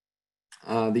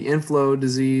 The inflow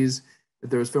disease, if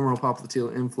there was femoral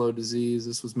popliteal inflow disease,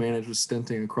 this was managed with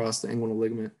stenting across the inguinal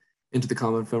ligament into the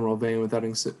common femoral vein without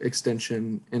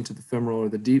extension into the femoral or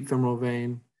the deep femoral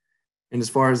vein. And as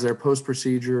far as their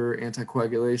post-procedure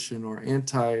anticoagulation or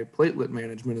antiplatelet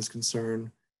management is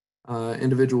concerned,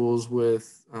 individuals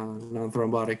with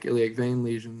non-thrombotic iliac vein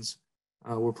lesions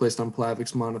were placed on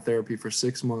Plavix monotherapy for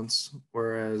 6 months,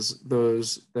 whereas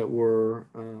those that were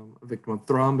a victim of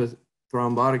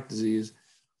thrombotic disease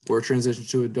were transitioned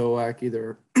to a DOAC,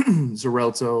 either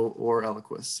Xarelto or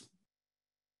Eliquis.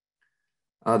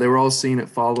 They were all seen at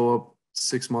follow-up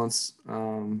 6 months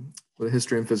with a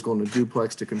history and physical and a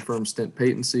duplex to confirm stent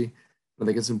patency. I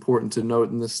think it's important to note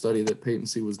in this study that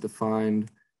patency was defined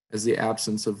as the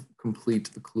absence of complete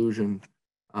occlusion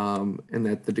and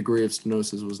that the degree of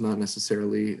stenosis was not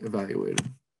necessarily evaluated.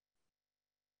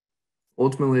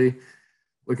 Ultimately,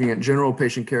 looking at general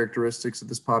patient characteristics of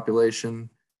this population,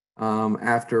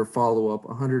 after follow-up,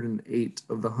 108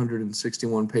 of the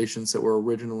 161 patients that were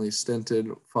originally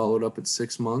stented followed up at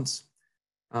 6 months,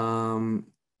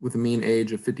 with a mean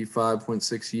age of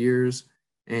 55.6 years,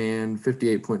 and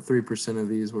 58.3% of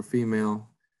these were female,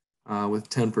 with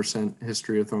 10%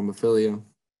 history of thrombophilia,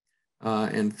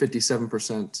 and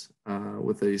 57%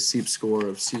 with a SEEP score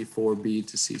of C4B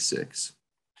to C6.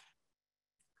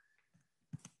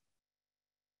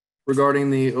 Regarding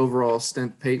the overall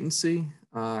stent patency,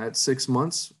 at 6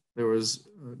 months, there was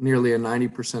nearly a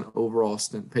 90% overall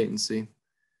stent patency.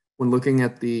 When looking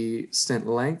at the stent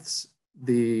lengths,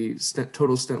 the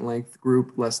total stent length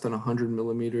group less than 100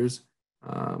 millimeters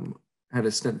had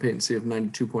a stent patency of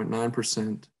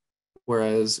 92.9%,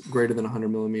 whereas greater than 100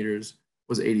 millimeters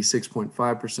was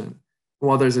 86.5%.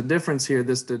 While there's a difference here,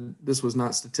 this was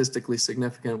not statistically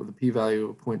significant with a p-value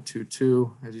of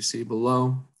 0.22, as you see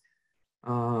below.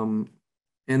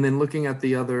 And then looking at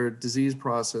the other disease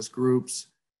process groups,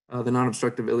 the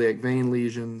non-obstructive iliac vein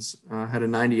lesions had a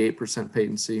 98%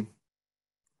 patency,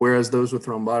 whereas those with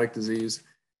thrombotic disease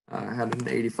had an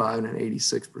 85 and an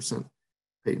 86%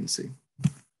 patency.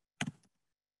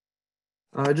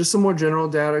 Just some more general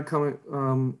data coming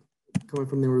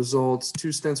from the results. 2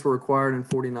 stents were required in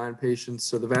 49 patients,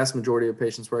 so the vast majority of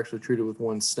patients were actually treated with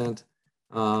 1 stent.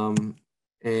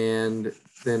 And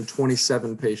then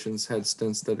 27 patients had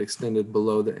stents that extended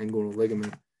below the inguinal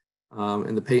ligament.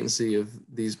 And the patency of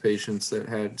these patients that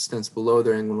had stents below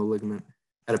their inguinal ligament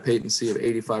had a patency of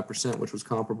 85%, which was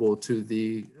comparable to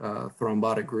the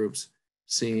thrombotic groups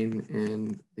seen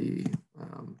in the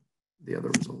other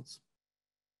results.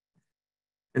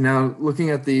 And now looking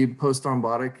at the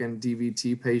post-thrombotic and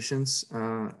DVT patients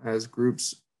as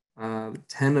groups,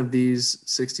 10 of these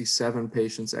 67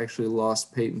 patients actually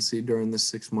lost patency during the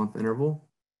 6-month interval.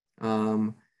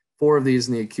 4 of these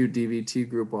in the acute DVT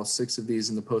group, while 6 of these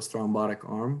in the post-thrombotic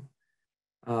arm.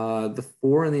 The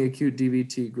 4 in the acute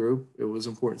DVT group, it was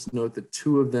important to note that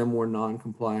 2 of them were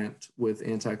non-compliant with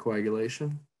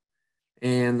anticoagulation.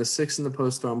 And the 6 in the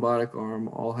post-thrombotic arm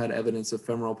all had evidence of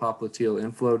femoral popliteal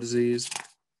inflow disease.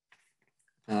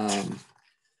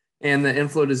 And the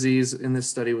inflow disease in this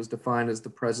study was defined as the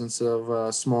presence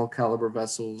of small caliber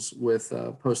vessels with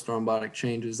post-thrombotic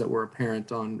changes that were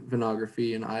apparent on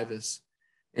venography and IVUS.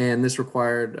 And this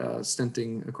required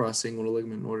stenting across the inguinal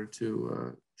ligament in order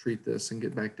to treat this and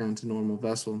get back down to normal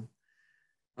vessel.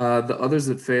 The others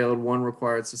that failed, 1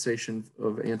 required cessation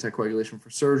of anticoagulation for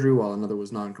surgery, while another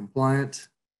was non-compliant.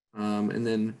 And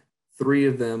then 3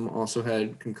 of them also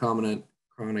had concomitant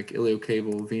chronic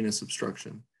iliocaval venous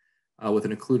obstruction with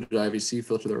an occluded IVC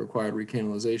filter that required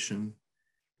recanalization.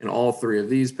 And all 3 of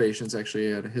these patients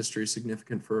actually had a history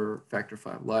significant for factor V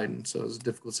Leiden. So it was a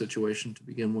difficult situation to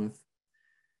begin with.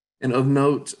 And of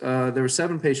note, there were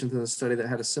 7 patients in the study that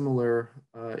had a similar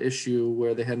issue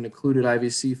where they had an occluded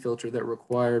IVC filter that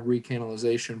required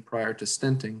recanalization prior to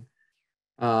stenting.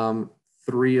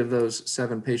 3 of those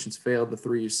 7 patients failed, the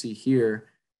 3 you see here,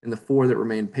 and the 4 that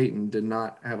remained patent did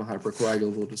not have a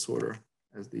hypercoagulable disorder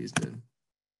as these did.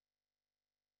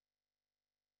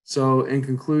 So in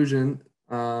conclusion,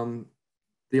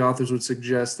 the authors would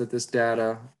suggest that this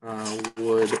data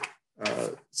would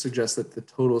suggest that the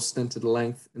total stented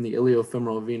length in the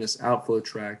iliofemoral venous outflow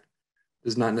tract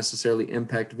does not necessarily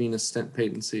impact venous stent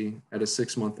patency at a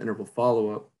 6-month interval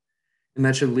follow-up. And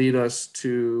that should lead us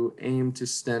to aim to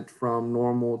stent from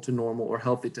normal to normal or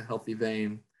healthy to healthy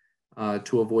vein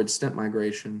to avoid stent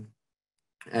migration,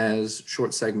 as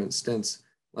short segment stents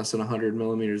less than 100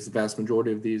 millimeters, the vast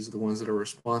majority of these are the ones that are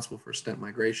responsible for stent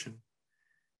migration.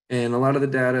 And a lot of the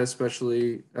data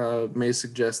especially may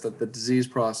suggest that the disease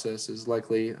process is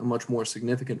likely a much more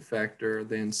significant factor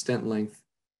than stent length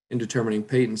in determining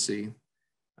patency.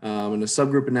 And a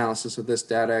subgroup analysis of this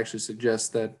data actually suggests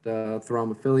that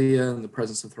thrombophilia and the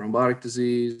presence of thrombotic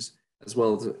disease, as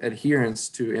well as adherence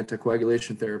to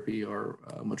anticoagulation therapy, are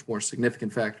much more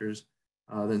significant factors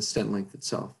than stent length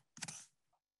itself.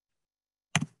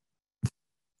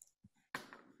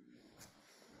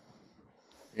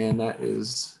 And that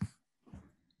is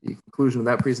the conclusion of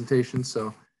that presentation.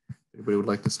 So if anybody would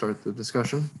like to start the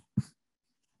discussion.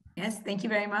 Yes, thank you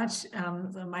very much.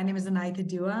 So my name is Anayika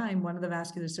Dua. I'm one of the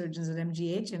vascular surgeons at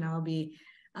MGH, and I'll be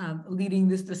leading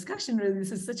this discussion. Really,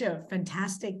 this is such a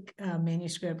fantastic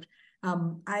manuscript.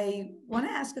 I want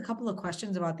to ask a couple of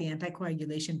questions about the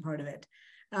anticoagulation part of it,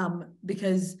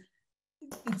 because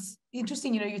it's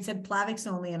interesting. You know, you said Plavix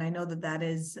only, and I know that that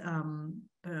is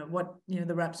what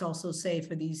the reps also say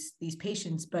for these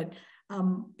patients. But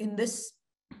in this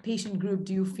patient group,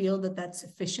 do you feel that that's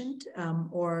sufficient,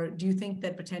 or do you think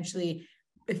that potentially,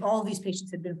 if all of these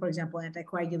patients had been, for example,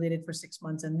 anticoagulated for 6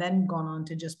 months and then gone on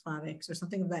to just Plavix or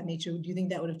something of that nature, do you think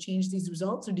that would have changed these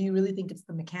results, or do you really think it's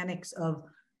the mechanics of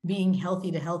being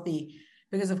healthy to healthy?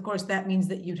 Because of course that means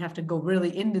that you'd have to go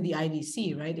really into the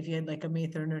IVC, right? If you had like a May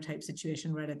Thurner type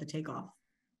situation right at the takeoff.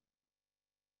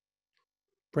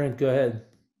 Brent, go ahead.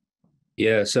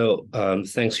 Yeah, so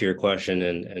thanks for your question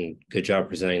and good job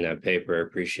presenting that paper. I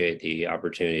appreciate the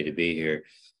opportunity to be here.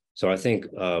 So I think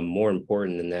more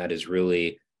important than that is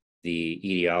really the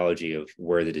etiology of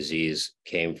where the disease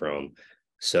came from.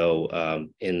 So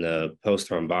in the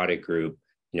post-thrombotic group,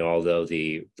 although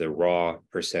the raw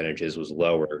percentages was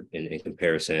lower in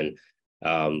comparison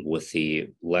with the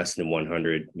less than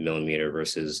 100 millimeter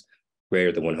versus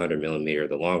greater than 100 millimeter,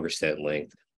 the longer stent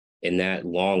length, in that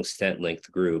long stent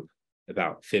length group,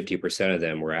 about 50% of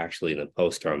them were actually in the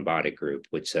post-thrombotic group,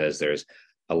 which says there's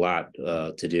a lot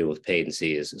to do with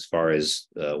patency as far as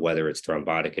whether it's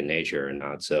thrombotic in nature or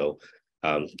not. So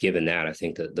given that, I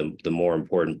think that the more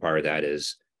important part of that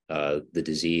is the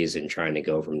disease and trying to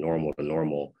go from normal to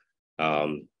normal.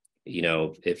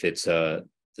 If it's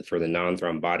for the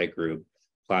non-thrombotic group,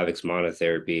 Plavix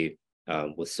monotherapy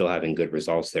with still having good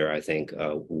results there, I think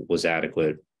was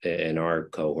adequate in our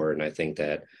cohort. And I think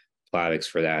that Plavix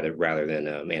for that, rather than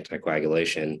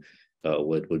anticoagulation,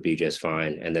 would be just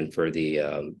fine. And then for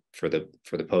the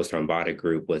post-thrombotic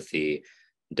group with the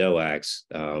DOACs,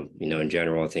 in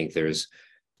general, I think there's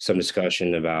some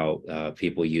discussion about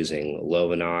people using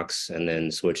Lovenox and then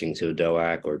switching to a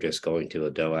DOAC or just going to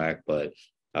a DOAC. But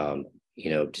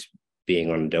just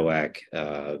being on a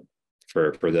DOAC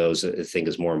for those, I think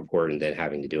is more important than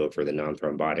having to do it for the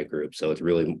non-thrombotic group. So it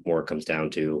really more comes down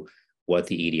to what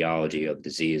the etiology of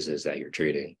disease is that you're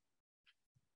treating.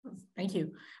 Thank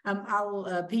you.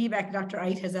 I'll piggyback. Dr.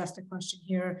 Ait has asked a question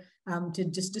here to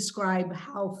just describe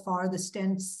how far the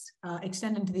stents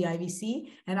extend into the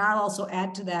IVC. And I'll also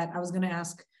add to that, I was going to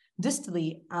ask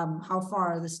distally, how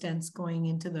far are the stents going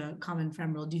into the common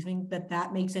femoral? Do you think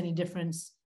that makes any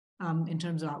difference in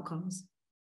terms of outcomes?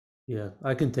 Yeah,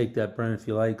 I can take that, Brent, if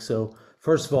you like. So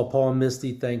first of all, Paul and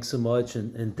Misty, thanks so much.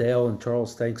 And Dale and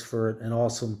Charles, thanks for an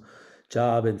awesome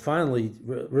job. And finally,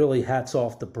 really hats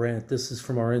off to Brent. This is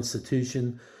from our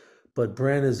institution, but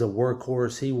Brent is a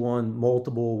workhorse. He won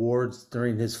multiple awards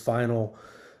during his final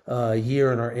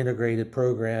year in our integrated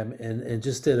program and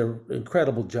just did an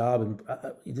incredible job. And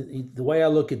the way I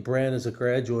look at Brent as a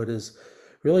graduate is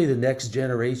really the next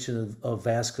generation of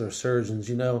vascular surgeons.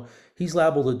 He's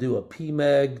liable to do a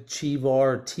PMEG,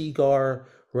 CHIVAR, TGAR,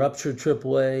 ruptured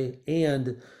AAA,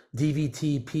 and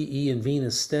DVT, PE, and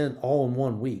venous stent all in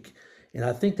 1 week. And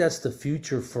I think that's the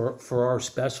future for our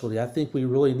specialty. I think we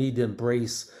really need to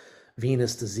embrace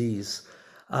venous disease.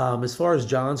 As far as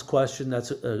John's question, that's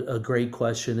a great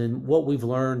question. And what we've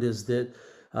learned is that,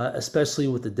 especially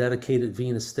with the dedicated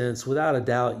venous stents, without a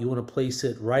doubt, you want to place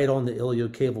it right on the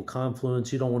iliocaval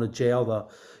confluence. You don't want to jail the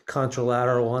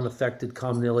contralateral unaffected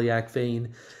common iliac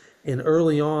vein. And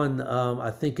early on,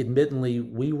 I think admittedly,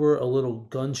 we were a little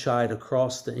gun-shy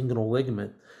across the inguinal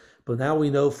ligament. But now we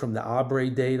know from the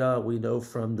Abre data, we know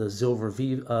from the Zilver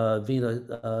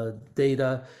Vena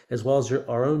data, as well as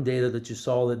our own data that you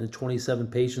saw that in 27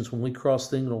 patients, when we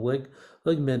crossed the inguinal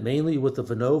ligament, mainly with the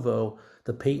Venovo,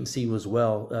 the patency was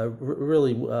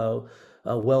really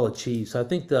well achieved. So I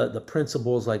think the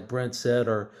principles, like Brent said,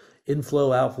 are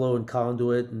inflow, outflow, and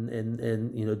conduit,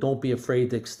 and don't be afraid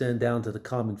to extend down to the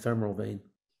common femoral vein.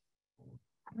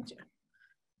 Gotcha.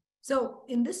 So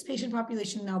in this patient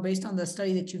population now, based on the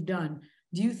study that you've done,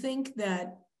 do you think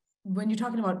that when you're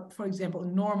talking about, for example,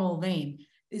 normal vein,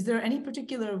 is there any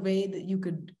particular way that you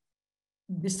could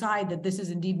decide that this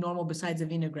is indeed normal besides a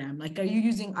venogram? Like, are you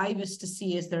using IVUS to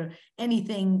see, is there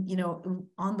anything,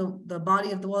 on the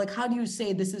body of the wall? Like, how do you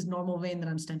say this is normal vein that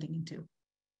I'm stenting into?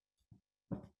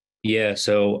 Yeah,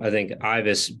 so I think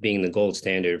IVUS being the gold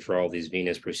standard for all these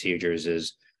venous procedures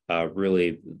is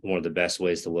really one of the best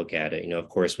ways to look at it. Of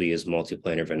course, we use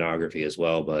multiplanar venography as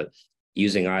well, but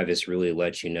using IVUS really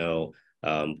lets you know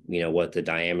what the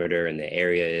diameter and the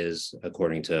area is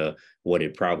according to what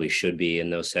it probably should be in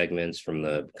those segments from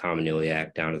the common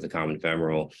iliac down to the common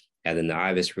femoral. And then the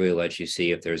IVUS really lets you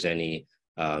see if there's any,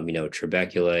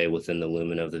 trabeculae within the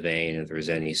lumen of the vein, if there's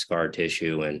any scar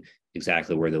tissue, and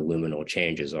exactly where the luminal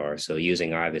changes are. So using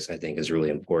IVUS, I think, is really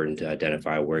important to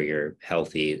identify where your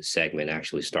healthy segment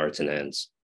actually starts and ends.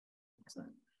 Excellent.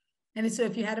 And so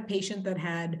if you had a patient that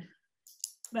had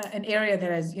an area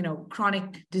that has,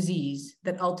 chronic disease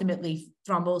that ultimately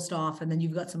thrombosed off, and then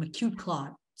you've got some acute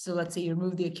clot. So let's say you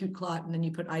remove the acute clot and then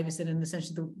you put IVUS in, and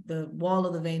essentially the wall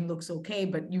of the vein looks okay,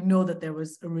 but you know that there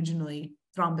was originally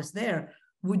thrombus there.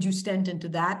 Would you stent into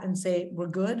that and say we're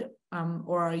good?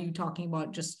 Or are you talking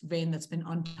about just vein that's been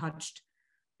untouched?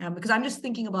 Because I'm just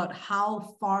thinking about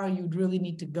how far you'd really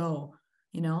need to go,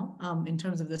 in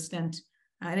terms of the stent.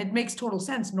 And it makes total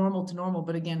sense, normal to normal,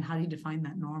 but again, how do you define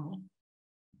that normal?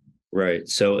 Right.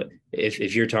 So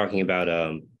if you're talking about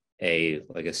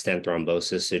a stent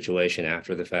thrombosis situation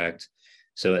after the fact,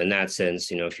 so in that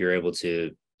sense, if you're able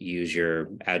to use your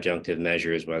adjunctive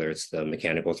measures, whether it's the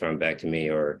mechanical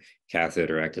thrombectomy or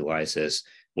catheter-directed lysis,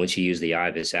 once you use the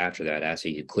IVUS after that, after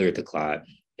you cleared the clot,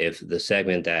 if the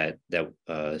segment that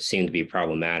seemed to be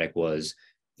problematic was,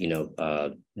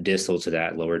 distal to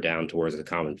that, lower down towards the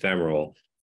common femoral,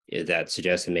 that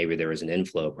suggested maybe there was an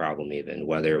inflow problem, even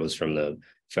whether it was from the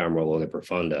femoral or the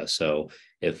profunda. So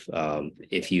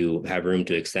if you have room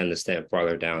to extend the stent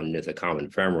farther down into the common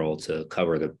femoral to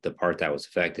cover the part that was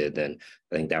affected, then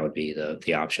I think that would be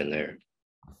the option there.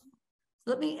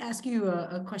 Let me ask you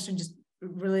a question just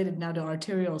related now to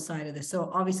arterial side of this. So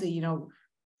obviously,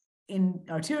 in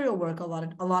arterial work, a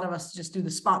lot of us just do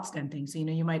the spot stenting. So,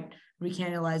 you might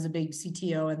recannularize a big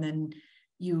CTO and then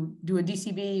you do a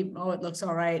DCB, oh, it looks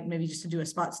all right, maybe just to do a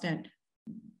spot stent.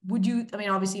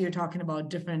 Obviously you're talking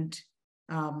about different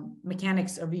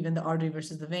mechanics of even the artery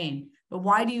versus the vein, but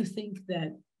why do you think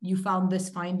that you found this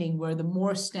finding where the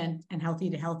more stent and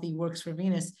healthy to healthy works for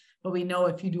venous, but we know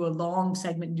if you do a long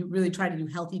segment, you really try to do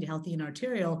healthy to healthy in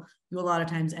arterial, you a lot of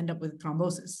times end up with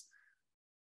thrombosis?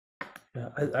 Yeah,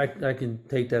 I can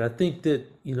take that. I think that,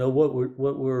 what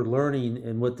we're learning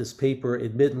and what this paper,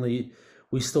 admittedly,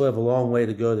 we still have a long way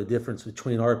to go. The difference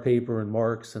between our paper and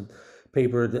Mark's and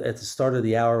paper at the start of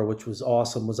the hour, which was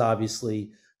awesome, was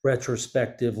obviously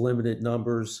retrospective, limited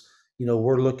numbers.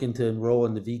 We're looking to enroll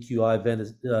in the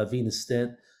VQI venous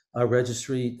stent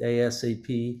registry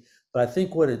ASAP. But I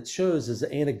think what it shows is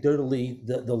that anecdotally,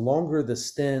 the longer the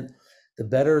stent, the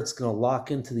better it's going to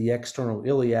lock into the external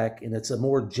iliac, and it's a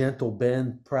more gentle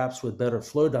bend, perhaps with better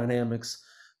flow dynamics.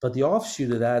 But the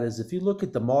offshoot of that is if you look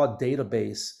at the MAUD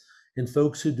database, and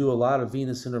folks who do a lot of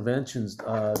venous interventions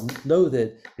know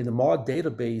that in the MAUD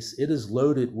database, it is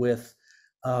loaded with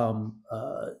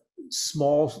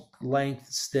small length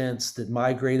stents that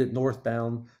migrated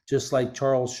northbound, just like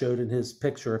Charles showed in his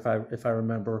picture, if I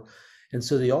remember. And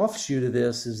so the offshoot of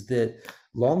this is that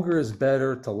longer is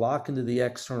better to lock into the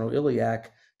external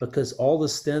iliac, because all the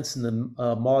stents in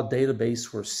the MAUD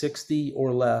database were 60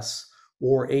 or less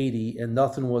or 80, and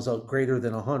nothing was greater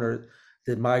than 100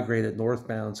 that migrated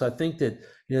northbound. So I think that,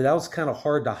 that was kind of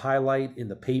hard to highlight in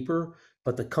the paper,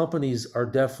 but the companies are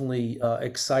definitely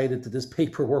excited that this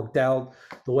paper worked out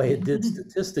the way it did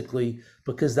statistically,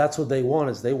 because that's what they want,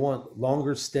 is they want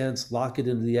longer stents, lock it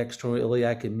into the external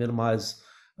iliac, and minimize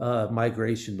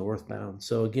migration northbound.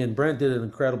 So again, Brent did an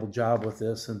incredible job with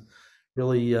this and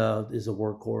really is a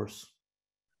workhorse.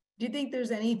 Do you think there's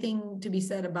anything to be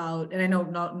said about, and I know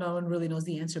no one really knows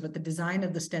the answer, but the design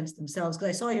of the stents themselves? Because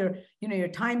I saw your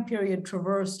time period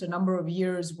traversed a number of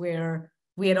years where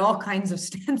we had all kinds of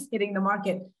stents hitting the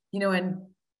market, and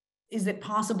is it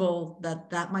possible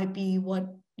that might be what,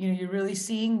 you're really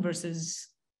seeing versus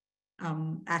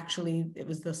actually it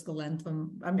was just the length?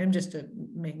 I'm just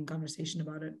making conversation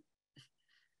about it.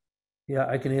 Yeah,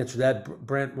 I can answer that.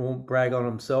 Brent won't brag on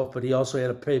himself, but he also had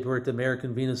a paper at the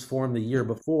American Venous Forum the year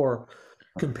before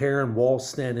comparing wall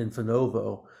stent and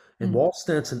Venovo. And wall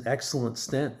stent's an excellent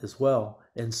stent as well.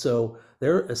 And so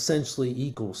they're essentially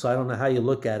equal. So I don't know how you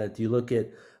look at it. Do you look at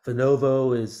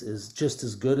Venovo is just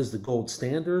as good as the gold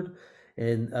standard?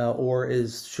 And or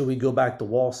should we go back to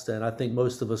wall stent? I think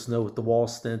most of us know with the wall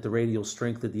stent, the radial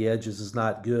strength at the edges is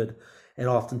not good. And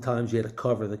oftentimes you had to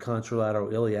cover the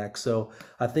contralateral iliac. So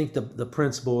I think the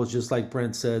principle is just like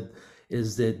Brent said,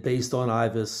 is that based on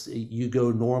IVUS, you go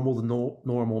normal to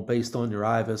normal based on your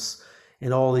IVUS,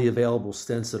 and all the available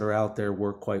stents that are out there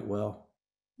work quite well.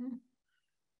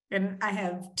 And I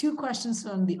have two questions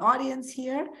from the audience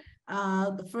here.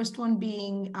 The first one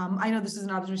being, I know this is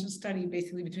an observational study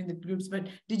basically between the groups, but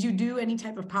did you do any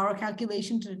type of power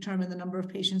calculation to determine the number of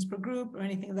patients per group or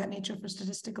anything of that nature for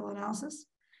statistical analysis?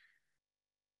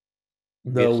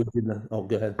 No, we didn't. Oh,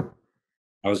 go ahead.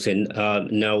 I was saying,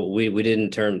 no, we didn't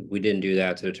do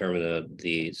that to determine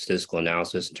the statistical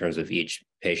analysis in terms of each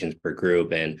patient per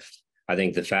group. And I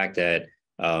think the fact that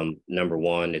number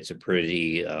one, it's a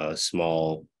pretty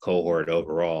small cohort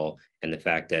overall, and the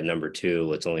fact that number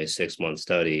two, it's only a 6-month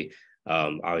study.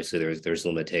 Obviously, there's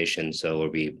limitations, so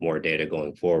there'll be more data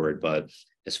going forward. But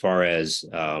as far as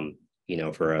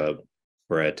for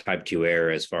a type 2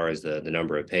 error, as far as the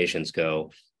number of patients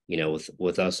go,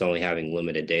 with us only having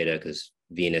limited data, because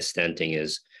venous stenting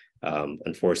is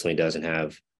unfortunately doesn't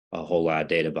have a whole lot of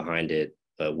data behind it,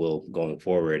 but will going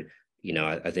forward.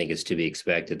 I think it's to be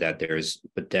expected that there's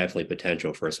definitely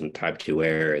potential for some type 2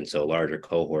 error, and so a larger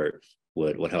cohort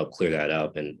would help clear that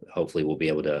up, and hopefully we'll be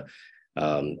able to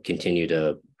continue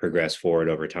to progress forward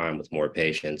over time with more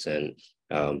patients. And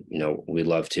we'd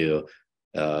love to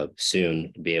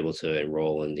soon be able to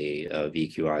enroll in the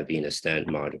VQI venous stent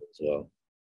module as well.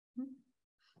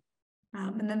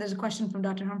 And then there's a question from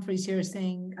Dr. Humphreys here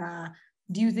saying,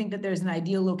 do you think that there's an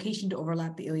ideal location to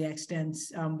overlap the iliac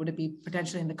stents? Would it be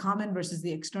potentially in the common versus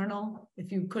the external?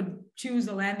 If you could choose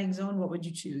a landing zone, what would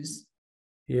you choose?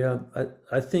 Yeah,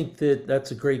 I think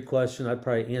that's a great question. I'd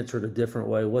probably answer it a different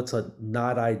way. What's a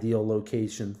not ideal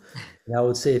location? And I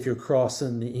would say if you're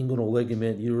crossing the inguinal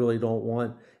ligament, you really don't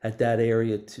want at that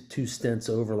area two stents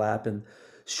overlapping.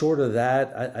 Short of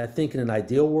that, I think in an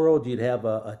ideal world, you'd have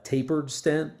a tapered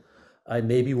stent.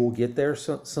 Maybe we'll get there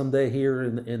someday here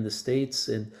in the States.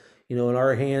 And, in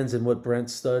our hands, and what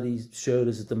Brent's study showed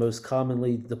is that the most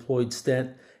commonly deployed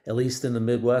stent, at least in the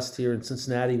Midwest here in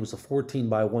Cincinnati, was a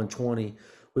 14/120,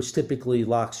 which typically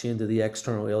locks you into the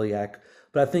external iliac.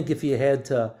 But I think if you had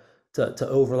to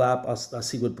overlap, I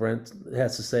see what Brent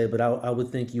has to say, but I would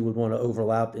think you would want to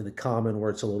overlap in the common where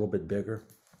it's a little bit bigger.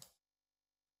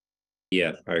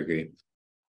 Yeah, I agree.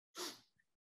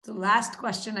 So last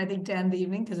question, I think, to end the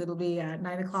evening, because it'll be 9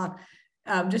 o'clock.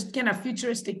 Just kind of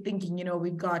futuristic thinking,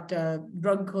 we've got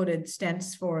drug-coated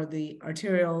stents for the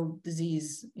arterial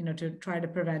disease, to try to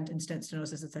prevent in-stent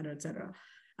stenosis, et cetera, et cetera.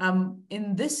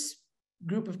 In this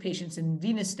group of patients in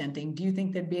venous stenting, do you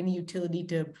think there'd be any utility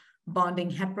to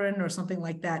bonding heparin or something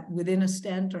like that within a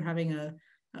stent, or having a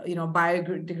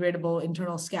biodegradable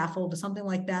internal scaffold or something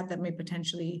like that may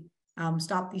potentially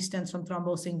stop these stents from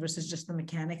thrombosing versus just the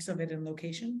mechanics of it in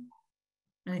location?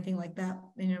 Anything like that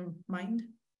in your mind?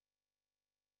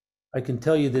 I can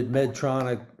tell you that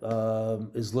Medtronic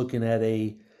is looking at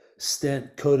a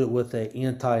stent coated with an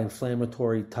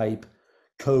anti-inflammatory type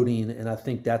coating, and I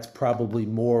think that's probably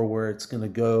more where it's going to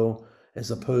go,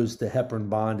 as opposed to heparin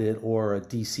bonded or a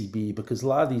DCB, because a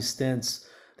lot of these stents,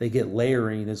 they get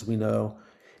layering, as we know.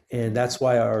 And that's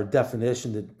why our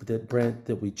definition that Brent,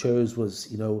 that we chose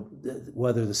was,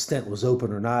 whether the stent was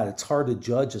open or not. It's hard to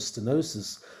judge a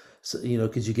stenosis,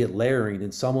 because you get layering,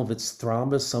 and some of it's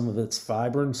thrombus, some of it's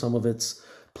fibrin, some of it's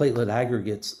platelet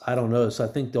aggregates. I don't know. So I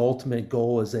think the ultimate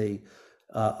goal is a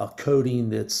coating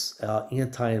that's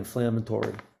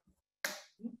anti-inflammatory.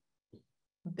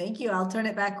 Thank you. I'll turn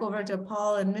it back over to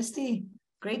Paul and Misty.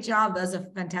 Great job. That was a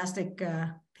fantastic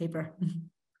paper.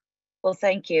 Well,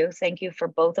 thank you. Thank you for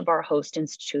both of our host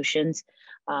institutions,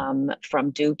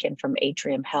 from Duke and from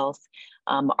Atrium Health.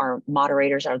 Our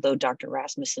moderators, although Dr.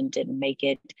 Rasmussen didn't make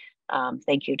it,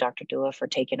 thank you, Dr. Dua, for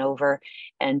taking over,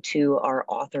 and to our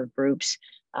author groups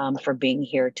for being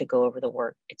here to go over the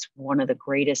work. It's one of the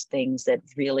greatest things that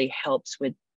really helps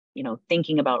with,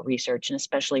 thinking about research, and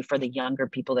especially for the younger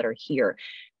people that are here,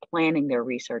 planning their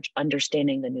research,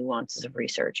 understanding the nuances of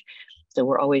research. So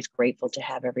we're always grateful to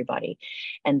have everybody.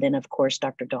 And then, of course,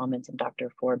 Dr. Dahlmans and Dr.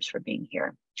 Forbes for being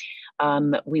here.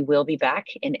 We will be back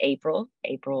in April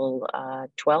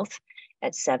 12th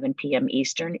at 7 p.m.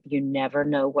 Eastern. You never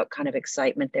know what kind of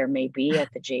excitement there may be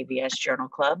at the JVS Journal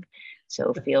Club.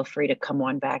 So feel free to come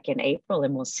on back in April,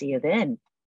 and we'll see you then.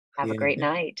 Have a great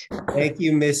night. Thank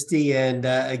you, Misty. And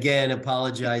again,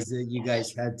 apologize that you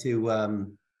guys had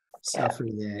to suffer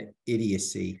that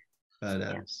idiocy. But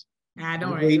yes.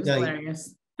 Don't worry, it was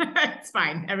hilarious. It's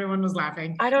fine. Everyone was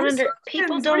laughing. I don't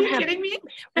people don't have, kidding me?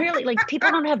 Really, like,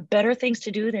 people don't have better things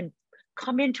to do than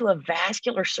come into a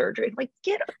vascular surgery. Like,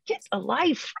 get a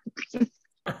life.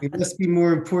 It must be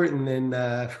more important than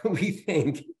we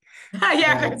think.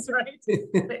 Yeah, that's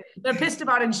right. They're pissed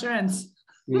about insurance.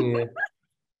 Yeah.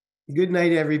 Good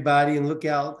night, everybody, and look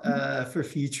out for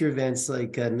future events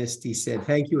like Misty said.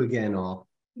 Thank you again, all.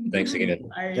 Thanks again.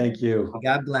 Thank you.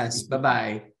 God bless.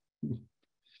 Bye-bye.